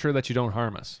want to make sure that you don't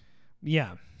harm us.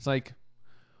 Yeah. It's like,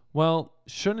 well,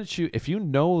 shouldn't you, if you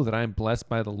know that I'm blessed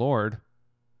by the Lord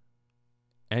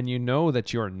and you know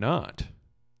that you're not,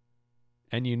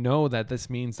 and you know that this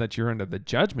means that you're under the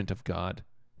judgment of God,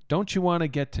 don't you want to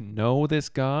get to know this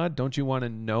God? Don't you want to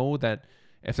know that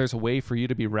if there's a way for you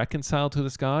to be reconciled to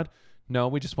this God? No,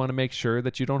 we just want to make sure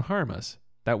that you don't harm us,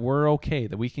 that we're okay,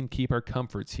 that we can keep our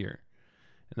comforts here.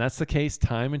 And that's the case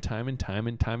time and time and time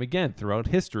and time again throughout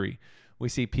history. We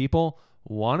see people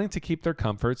wanting to keep their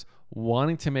comforts,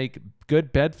 wanting to make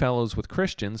good bedfellows with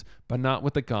Christians, but not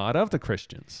with the God of the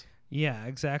Christians. Yeah,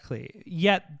 exactly.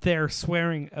 Yet they're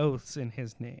swearing oaths in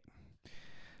his name.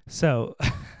 So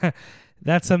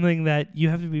that's something that you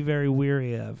have to be very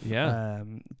weary of. Yeah.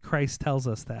 Christ tells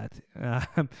us that.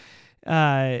 And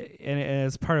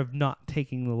as part of not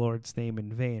taking the Lord's name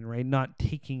in vain, right? Not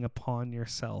taking upon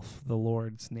yourself the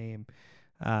Lord's name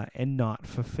and not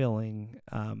fulfilling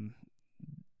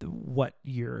what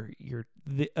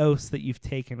the oaths that you've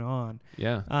taken on.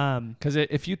 Yeah. Because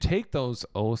if you take those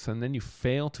oaths and then you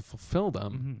fail to fulfill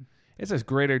them, it's a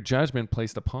greater judgment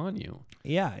placed upon you.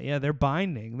 Yeah, they're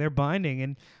binding.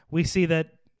 And we see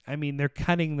that, I mean, they're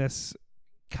cutting this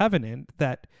covenant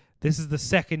that this is the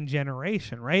second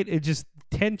generation, right? It just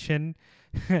tension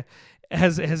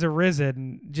has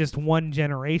arisen just one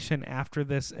generation after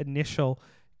this initial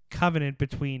covenant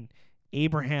between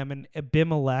Abraham and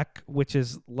Abimelech, which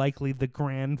is likely the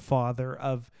grandfather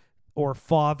of or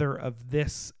father of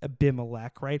this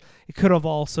Abimelech, right? It could have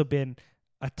also been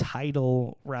a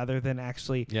title rather than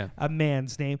actually a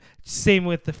man's name. Same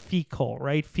with the Phicol,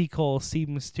 right? Phicol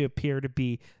seems to appear to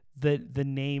be the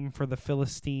name for the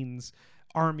Philistines'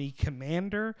 army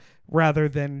commander rather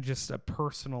than just a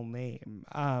personal name.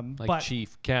 Like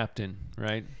chief, captain,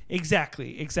 right?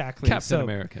 Exactly. Captain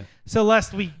America. So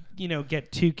lest we,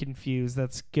 get too confused,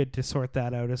 that's good to sort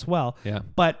that out as well. Yeah.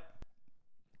 But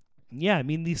yeah, I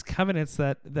mean, these covenants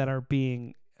that are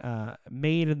being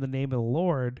made in the name of the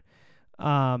Lord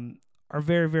are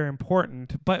very, very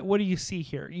important. But what do you see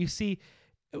here? You see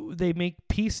they make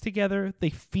peace together. They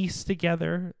feast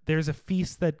together. There's a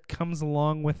feast that comes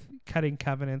along with cutting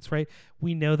covenants, right?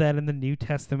 We know that in the New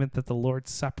Testament that the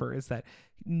Lord's Supper is that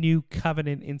new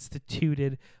covenant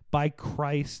instituted by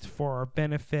Christ for our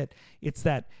benefit. It's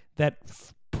that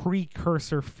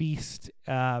precursor feast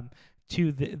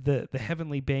to the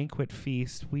heavenly banquet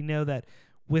feast. We know that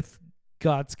with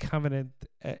God's covenant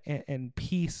and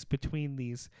peace between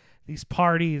these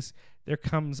parties, there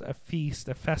comes a feast,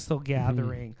 a festal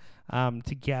gathering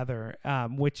together,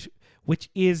 which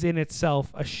is in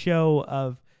itself a show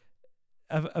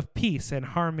of peace and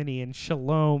harmony and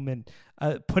shalom and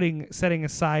setting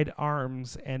aside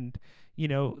arms, and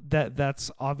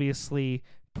that's obviously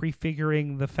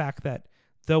prefiguring the fact that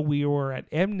though we were at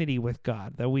enmity with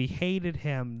God, though we hated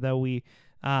Him, though we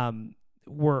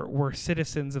were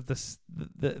citizens of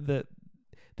the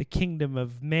kingdom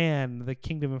of man, the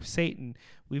kingdom of Satan,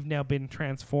 we've now been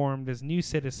transformed as new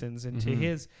citizens into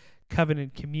His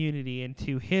covenant community,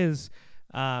 into His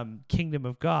kingdom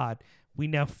of God. We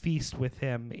now feast with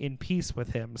Him, in peace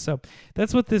with Him. So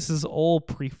that's what this is all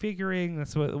prefiguring.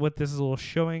 That's what this is all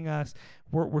showing us.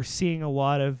 We're seeing a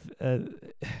lot of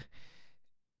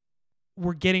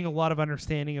we're getting a lot of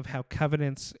understanding of how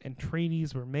covenants and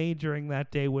treaties were made during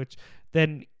that day, which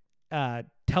then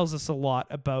tells us a lot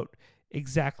about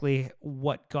exactly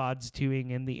what God's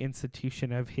doing in the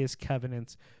institution of His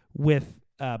covenants with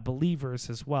believers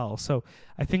as well. So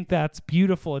I think that's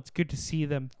beautiful. It's good to see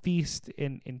them feast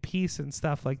in peace and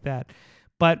stuff like that.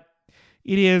 But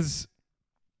it is,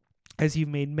 as you've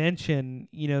made mention,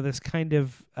 this kind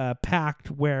of pact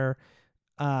where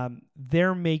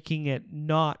they're making it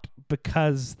not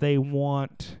because they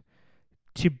want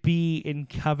to be in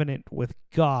covenant with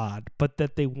God, but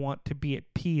that they want to be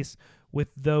at peace with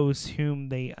those whom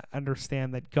they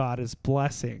understand that God is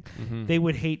blessing. They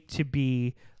would hate to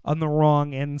be on the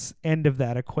wrong end of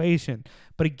that equation.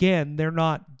 But again, they're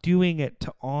not doing it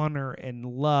to honor and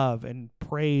love and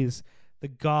praise the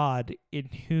God in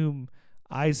whom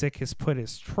Isaac has put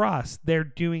his trust. They're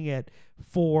doing it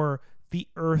for the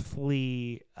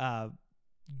earthly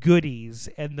goodies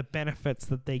and the benefits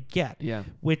that they get, Yeah.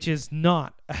 which is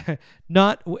not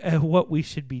what we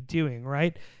should be doing,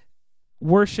 right?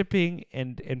 Worshiping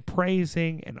and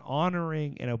praising and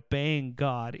honoring and obeying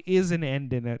God is an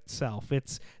end in itself.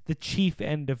 It's the chief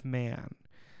end of man.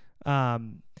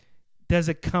 Does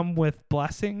it come with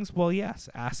blessings? Well, yes.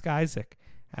 Ask Isaac.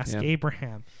 Ask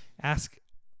Abraham. Ask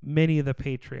many of the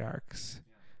patriarchs.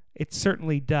 It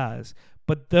certainly does.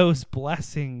 But those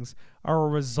blessings are a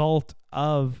result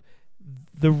of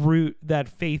that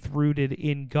faith rooted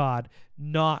in God,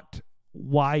 not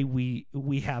why we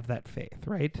have that faith,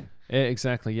 right?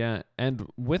 Exactly, yeah. And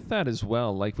with that as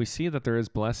well, like we see that there is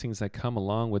blessings that come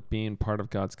along with being part of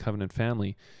God's covenant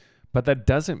family, but that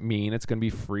doesn't mean it's going to be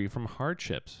free from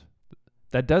hardships.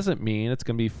 That doesn't mean it's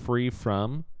going to be free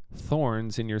from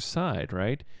thorns in your side,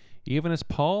 right? Even as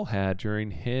Paul had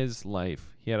during his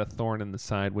life, he had a thorn in the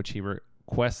side which he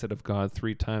requested of God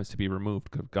 3 times to be removed,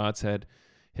 because God said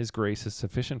his grace is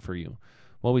sufficient for you.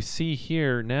 Well, we see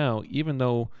here now, even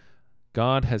though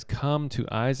God has come to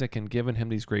Isaac and given him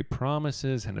these great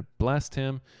promises and have blessed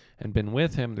him and been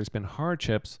with him, there's been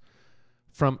hardships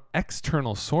from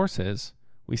external sources.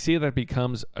 We see that it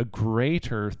becomes a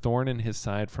greater thorn in his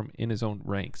side from in his own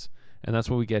ranks. And that's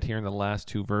what we get here in the last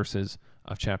 2 verses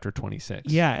of chapter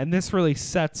 26. Yeah, and this really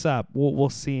sets up what we'll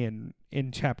see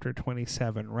in chapter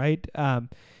 27, right?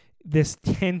 This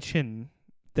tension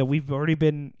that we've already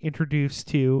been introduced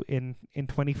to in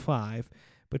 25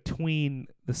 between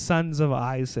the sons of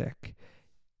Isaac,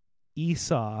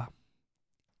 Esau,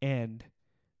 and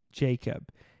Jacob.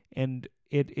 And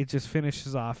it just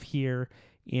finishes off here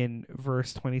in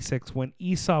verse 26. When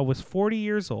Esau was 40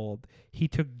 years old, he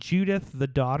took Judith, the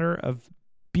daughter of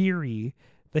Beeri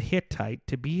the Hittite,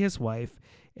 to be his wife,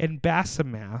 and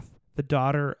Basemath, the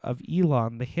daughter of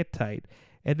Elon the Hittite,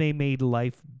 and they made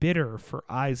life bitter for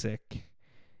Isaac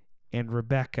and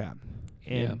Rebekah.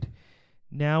 And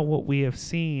now what we have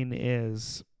seen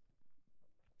is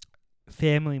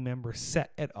family members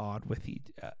set at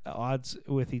odds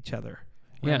with each other.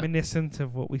 Yeah. Reminiscent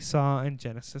of what we saw in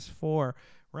Genesis 4.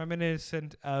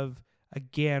 Reminiscent of,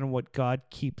 again, what God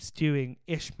keeps doing,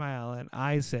 Ishmael and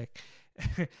Isaac.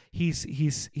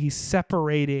 he's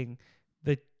separating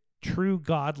the true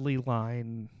godly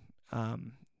line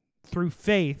through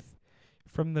faith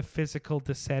from the physical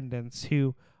descendants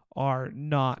who are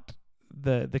not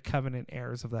the covenant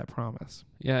heirs of that promise.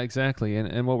 Yeah, exactly.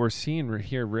 And what we're seeing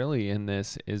here really in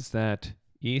this is that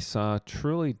Esau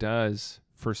truly does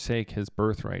forsake his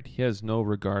birthright. He has no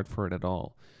regard for it at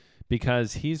all,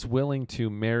 because he's willing to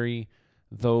marry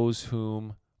those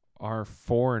whom are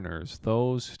foreigners,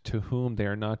 those to whom they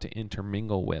are not to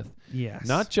intermingle with. Yes.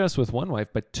 Not just with one wife,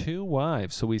 but 2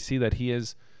 wives. So we see that he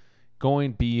is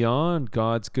going beyond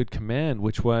God's good command,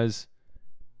 which was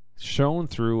shown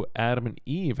through Adam and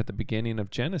Eve at the beginning of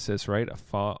Genesis, right?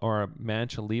 A man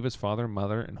shall leave his father and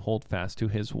mother and hold fast to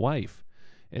his wife.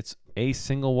 It's a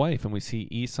single wife. And we see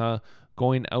Esau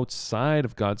going outside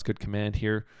of God's good command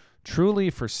here,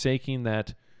 truly forsaking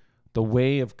the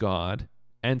way of God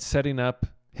and setting up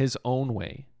his own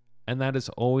way. And that is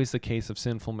always the case of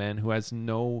sinful man who has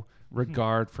no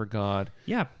regard for God.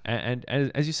 Yeah. And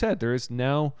as you said, there is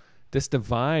now this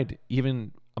divide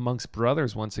even amongst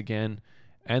brothers once again,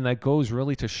 and that goes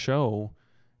really to show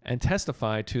and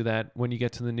testify to that when you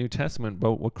get to the New Testament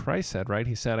about what Christ said, right?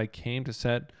 He said, I came to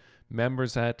set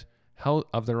members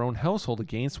of their own household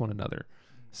against one another.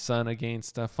 Son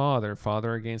against a father,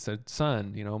 father against a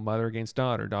son, mother against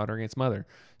daughter, daughter against mother.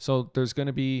 So there's going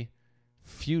to be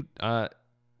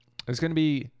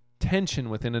tension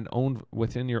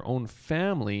within your own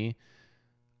family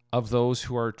of those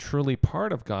who are truly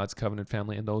part of God's covenant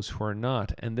family and those who are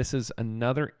not. And this is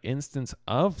another instance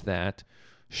of that,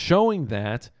 showing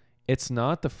that it's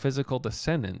not the physical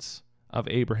descendants of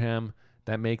Abraham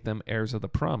that make them heirs of the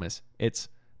promise. It's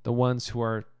the ones who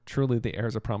are truly the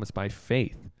heirs of promise by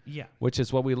faith. Yeah. Which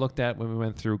is what we looked at when we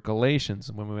went through Galatians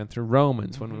and when we went through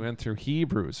Romans, when we went through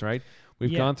Hebrews, right?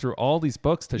 We've gone through all these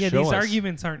books to show us. Yeah, these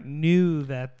arguments aren't new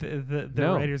that the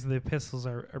No. writers of the epistles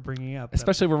are bringing up.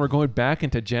 Especially when we're going back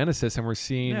into Genesis and we're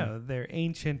seeing... No, they're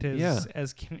ancient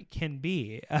as can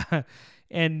be.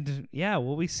 And yeah,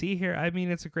 what we see here, I mean,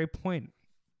 it's a great point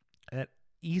that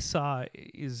Esau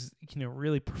is,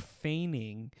 really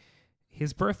profaning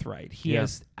his birthright. He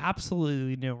has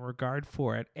absolutely no regard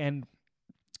for it. And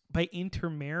by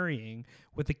intermarrying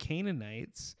with the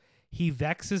Canaanites, he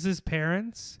vexes his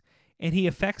parents, and he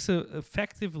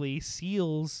effectively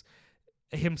seals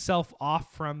himself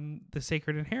off from the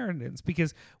sacred inheritance.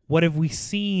 Because what have we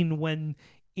seen when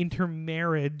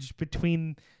intermingling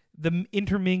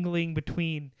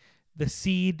between the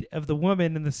seed of the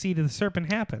woman and the seed of the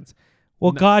serpent happens.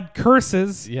 Well, No. God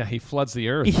curses. Yeah, he floods the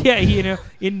earth. Yeah,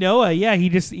 in Noah,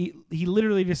 he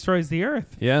literally destroys the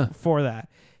earth Yeah. for that.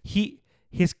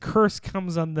 His curse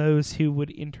comes on those who would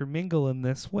intermingle in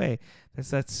this way. There's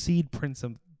that seed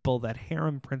principle, that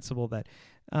harem principle, that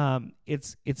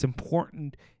it's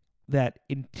important that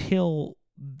until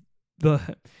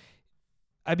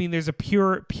there's a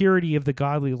purity of the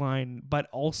godly line, but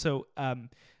also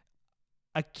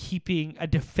a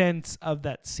defense of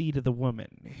that seed of the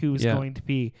woman who's going to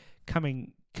be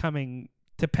coming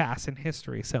to pass in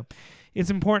history. So it's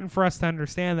important for us to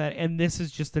understand that, and this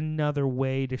is just another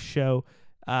way to show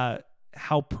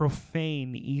how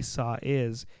profane Esau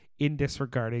is in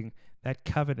disregarding that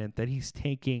covenant, that he's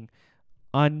taking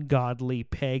ungodly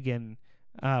pagan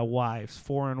wives,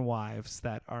 foreign wives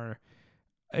that are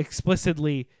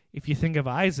explicitly, if you think of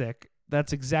Isaac,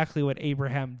 that's exactly what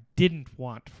Abraham didn't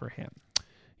want for him.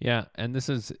 Yeah, and this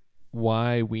is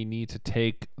why we need to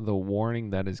take the warning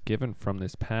that is given from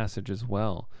this passage as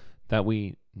well, that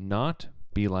we not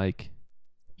be like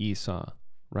Esau,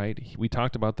 right? We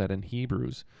talked about that in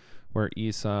Hebrews, where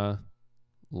Esau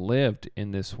lived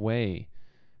in this way,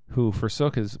 who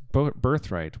forsook his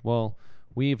birthright. Well,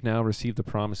 we've now received the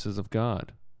promises of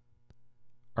God.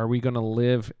 Are we going to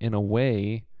live in a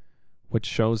way which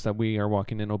shows that we are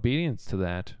walking in obedience to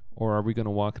that? Or are we going to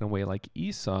walk in a way like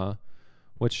Esau,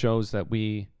 which shows that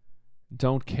we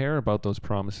don't care about those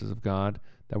promises of God,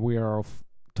 that we are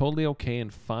totally okay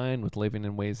and fine with living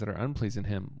in ways that are unpleasing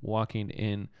him, walking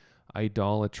in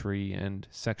idolatry and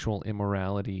sexual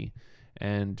immorality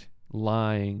and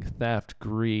lying, theft,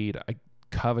 greed,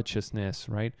 covetousness,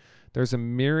 right? There's a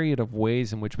myriad of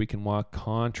ways in which we can walk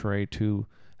contrary to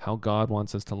how God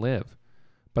wants us to live.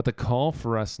 But the call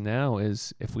for us now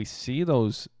is, if we see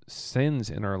those sins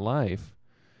in our life,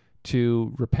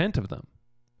 to repent of them,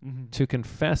 to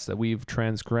confess that we've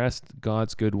transgressed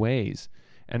God's good ways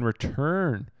and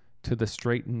return to the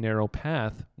straight and narrow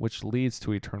path which leads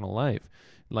to eternal life.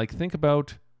 Like, think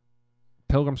about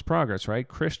Pilgrim's Progress, right?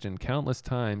 Christian, countless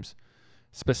times,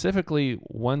 specifically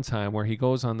one time where he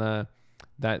goes on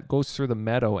that goes through the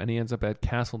meadow and he ends up at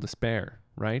Castle Despair,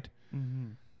 right?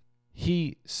 Mm-hmm.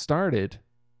 He started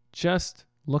just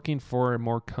looking for a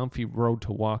more comfy road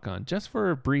to walk on, just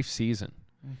for a brief season,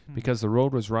 because the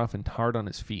road was rough and hard on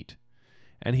his feet.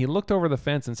 And he looked over the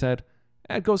fence and said,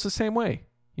 it goes the same way.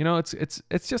 You know, it's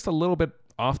just a little bit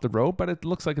off the road, but it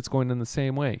looks like it's going in the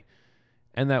same way.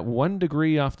 And that 1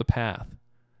 degree off the path,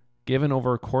 given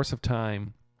over a course of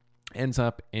time, ends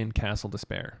up in Castle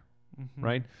Despair,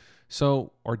 right?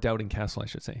 So, or Doubting Castle, I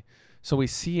should say. So we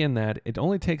see in that it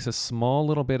only takes a small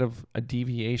little bit of a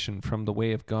deviation from the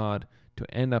way of God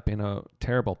to end up in a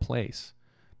terrible place.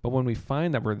 But when we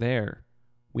find that we're there,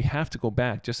 we have to go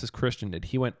back, just as Christian did.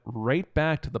 He went right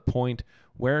back to the point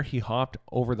where he hopped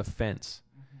over the fence.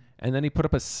 And then he put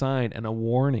up a sign and a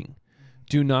warning.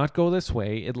 Do not go this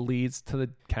way. It leads to the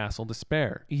Castle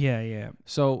Despair. Yeah.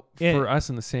 So for us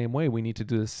in the same way, we need to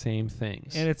do the same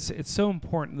things. And it's so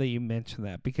important that you mention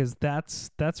that, because that's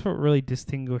what really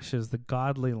distinguishes the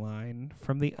godly line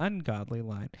from the ungodly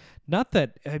line. Not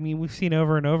that, I mean, we've seen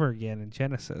over and over again in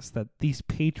Genesis that these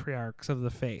patriarchs of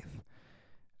the faith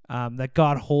that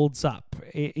God holds up,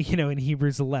 in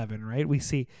Hebrews 11, right? We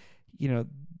see,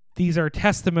 these are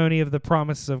testimony of the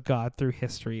promises of God through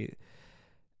history.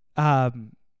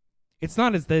 It's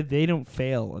not as though they don't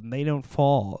fail and they don't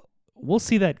fall. We'll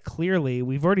see that clearly.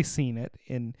 We've already seen it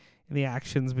in the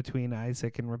actions between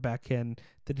Isaac and Rebekah and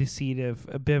the deceit of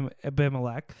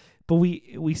Abimelech. But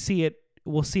we see it.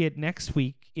 We'll see it next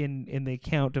week in the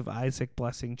account of Isaac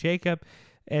blessing Jacob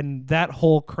and that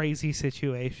whole crazy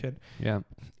situation. Yeah,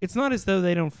 it's not as though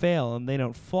they don't fail and they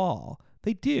don't fall.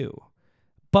 They do.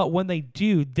 But when they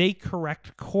do, they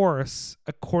correct course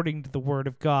according to the word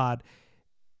of God.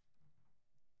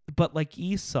 But like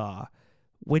Esau,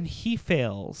 when he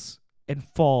fails and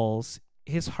falls,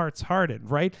 his heart's hardened,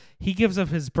 right? He gives up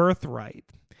his birthright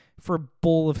for a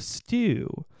bowl of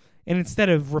stew. And instead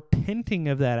of repenting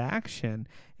of that action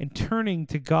and turning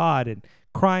to God and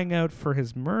crying out for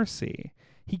his mercy,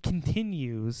 he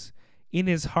continues in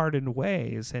his hardened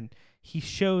ways, and he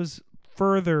shows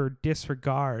further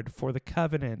disregard for the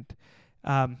covenant,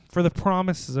 for the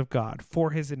promises of God,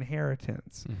 for his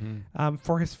inheritance,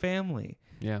 for his family.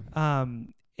 Yeah.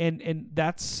 And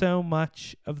that's so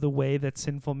much of the way that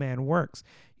sinful man works.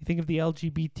 You think of the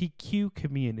LGBTQ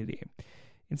community.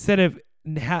 Instead of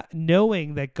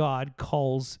knowing that God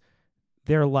calls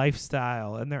their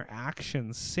lifestyle and their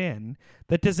actions sin,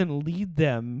 that doesn't lead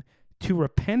them to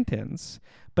repentance,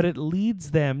 but it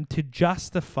leads them to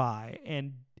justify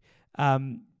and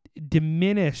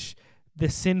diminish the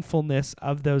sinfulness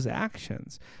of those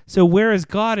actions. So whereas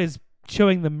God is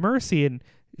showing them mercy and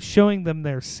showing them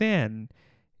their sin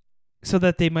so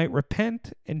that they might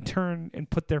repent and turn and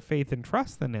put their faith and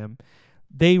trust in him,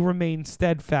 they remain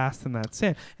steadfast in that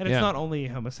sin. And it's not only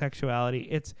homosexuality,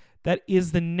 it's that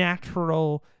is the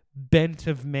natural bent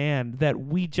of man, that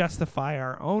we justify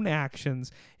our own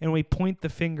actions and we point the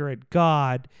finger at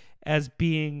God as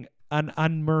being an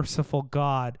unmerciful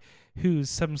God who's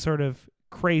some sort of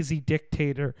crazy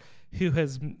dictator who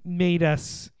has made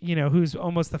us, who's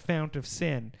almost the fount of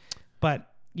sin. But,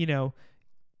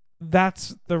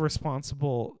 that's the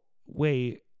responsible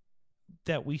way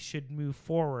that we should move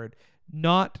forward,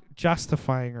 not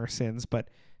justifying our sins, but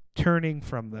turning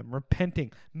from them,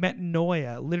 repenting,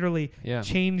 metanoia, literally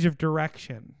change of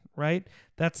direction, right?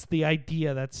 That's the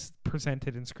idea that's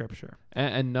presented in Scripture.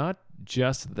 And not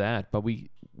just that, but we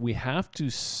have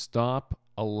to stop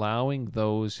allowing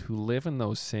those who live in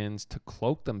those sins to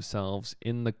cloak themselves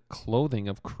in the clothing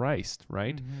of Christ,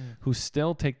 right? Mm-hmm. Who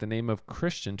still take the name of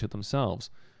Christian to themselves.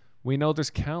 We know there's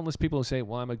countless people who say,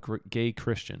 well, I'm a gay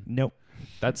Christian. Nope.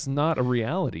 That's not a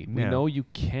reality. No. We know you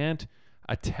can't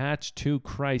attach to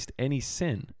Christ any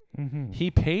sin. Mm-hmm.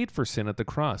 He paid for sin at the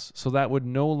cross, so that would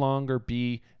no longer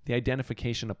be the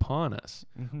identification upon us.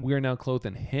 Mm-hmm. We are now clothed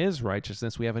in his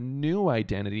righteousness. We have a new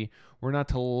identity. We're not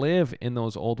to live in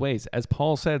those old ways. As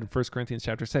Paul said in 1 Corinthians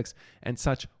chapter 6, and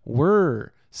such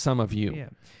were some of you.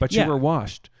 But you were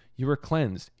washed, you were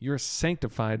cleansed, you were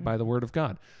sanctified by the word of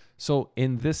God. So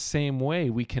in this same way,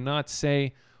 we cannot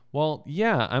say, well,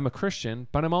 yeah, I'm a Christian,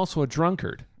 but I'm also a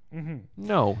drunkard. Mm-hmm.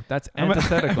 No, that's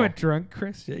antithetical. I'm a drunk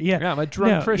Christian. Yeah, I'm a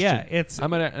drunk Christian. Yeah,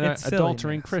 I'm an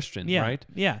adultering Christian, right?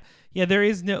 Yeah. There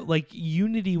is no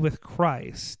unity with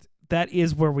Christ. That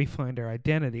is where we find our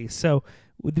identity. So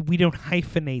we don't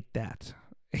hyphenate that.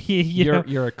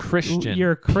 You're a Christian.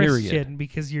 You're a Christian period.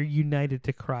 Because you're united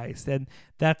to Christ, and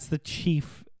that's the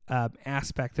chief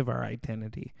aspect of our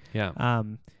identity. Yeah.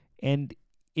 And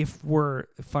if we're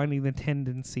finding the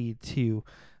tendency to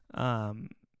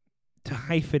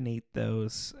hyphenate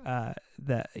those,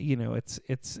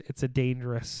 it's a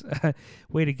dangerous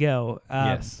way to go.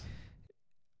 Yes.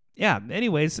 Yeah.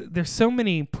 Anyways, there's so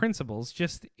many principles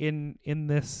just in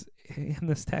this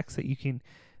text that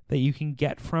you can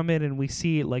get from it, and we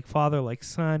see like father, like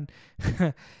son,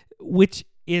 which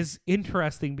is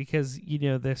interesting because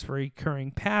this recurring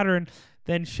pattern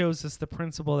then shows us the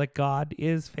principle that God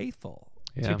is faithful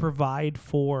to provide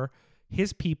for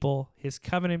his people, his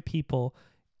covenant people,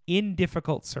 in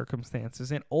difficult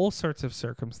circumstances, in all sorts of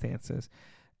circumstances,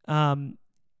 and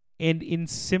in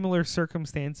similar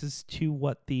circumstances to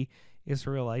what the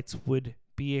Israelites would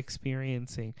be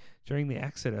experiencing during the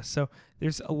Exodus. So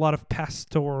there's a lot of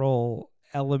pastoral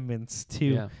elements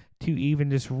to even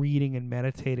just reading and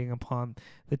meditating upon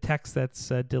the text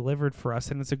that's delivered for us.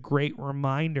 And it's a great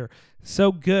reminder,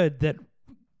 so good that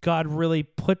God really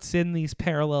puts in these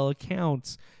parallel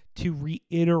accounts to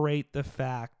reiterate the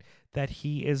fact that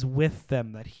he is with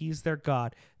them, that he's their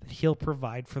God, that he'll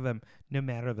provide for them no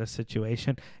matter the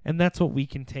situation. And that's what we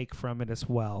can take from it as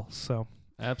well. So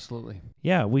absolutely.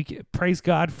 Yeah, we praise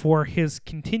God for his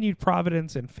continued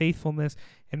providence and faithfulness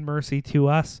and mercy to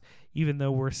us. Even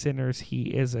though we're sinners, he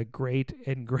is a great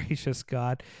and gracious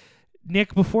God.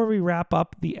 Nick, before we wrap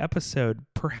up the episode,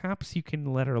 perhaps you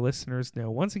can let our listeners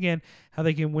know once again how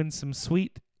they can win some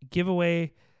sweet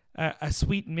giveaway, a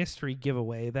sweet mystery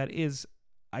giveaway that is,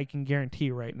 I can guarantee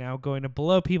right now, going to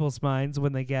blow people's minds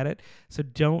when they get it. So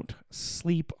don't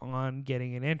sleep on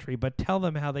getting an entry, but tell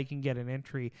them how they can get an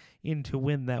entry in to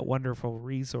win that wonderful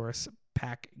resource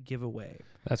pack giveaway.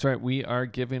 That's right. We are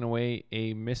giving away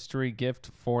a mystery gift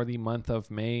for the month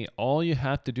of May. All you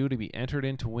have to do to be entered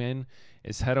in to win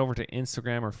is head over to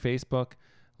Instagram or Facebook,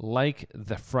 like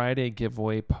the Friday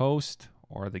giveaway post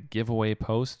or the giveaway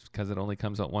post, because it only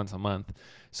comes out once a month.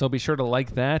 So be sure to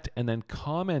like that and then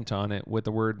comment on it with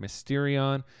the word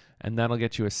Mysterion, and that'll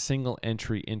get you a single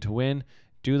entry in to win.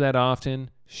 Do that often.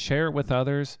 Share it with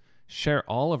others. Share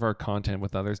all of our content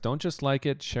with others. Don't just like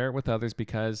it, share it with others,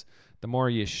 because the more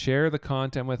you share the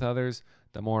content with others,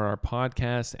 the more our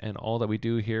podcast and all that we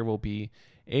do here will be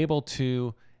able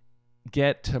to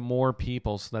get to more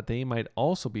people so that they might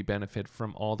also be benefit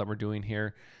from all that we're doing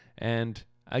here. And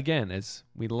again, as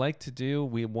we like to do,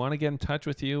 we want to get in touch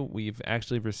with you. We've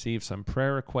actually received some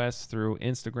prayer requests through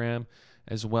Instagram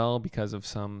as well because of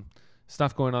some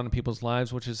stuff going on in people's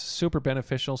lives, which is super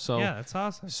beneficial. So yeah, that's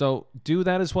awesome. So do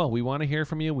that as well. We want to hear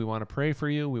from you. We want to pray for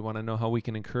you. We want to know how we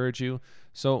can encourage you.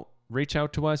 So reach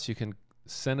out to us. You can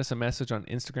send us a message on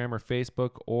Instagram or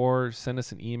Facebook, or send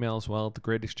us an email as well at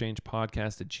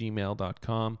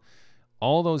thegreatexchangepodcast@gmail.com.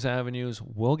 all those avenues.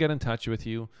 We'll get in touch with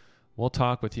you. We'll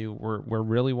talk with you. We're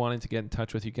really wanting to get in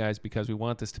touch with you guys because we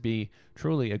want this to be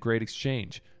truly a great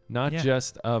exchange, not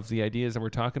just of the ideas that we're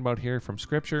talking about here from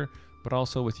Scripture, but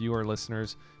also with you, our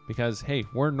listeners, because, hey,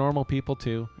 we're normal people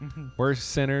too. Mm-hmm. We're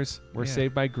sinners. We're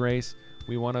saved by grace.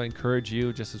 We want to encourage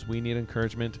you just as we need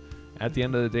encouragement. At the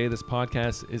end of the day, this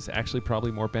podcast is actually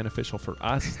probably more beneficial for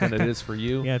us than it is for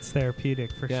you. Yeah, it's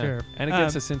therapeutic for sure. And it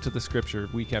gets us into the Scripture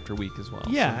week after week as well.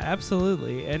 Yeah,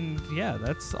 absolutely. And yeah,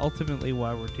 that's ultimately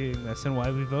why we're doing this and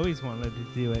why we've always wanted to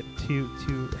do it,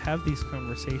 to have these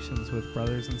conversations with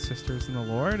brothers and sisters in the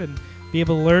Lord and be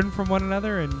able to learn from one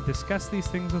another and discuss these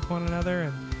things with one another.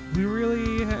 And we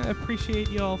really appreciate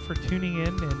you all for tuning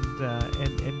in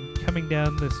and coming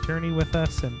down this journey with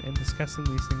us and discussing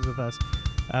these things with us.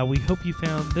 We hope you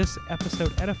found this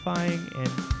episode edifying,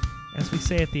 and as we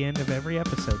say at the end of every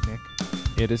episode, Nick,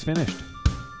 it is finished.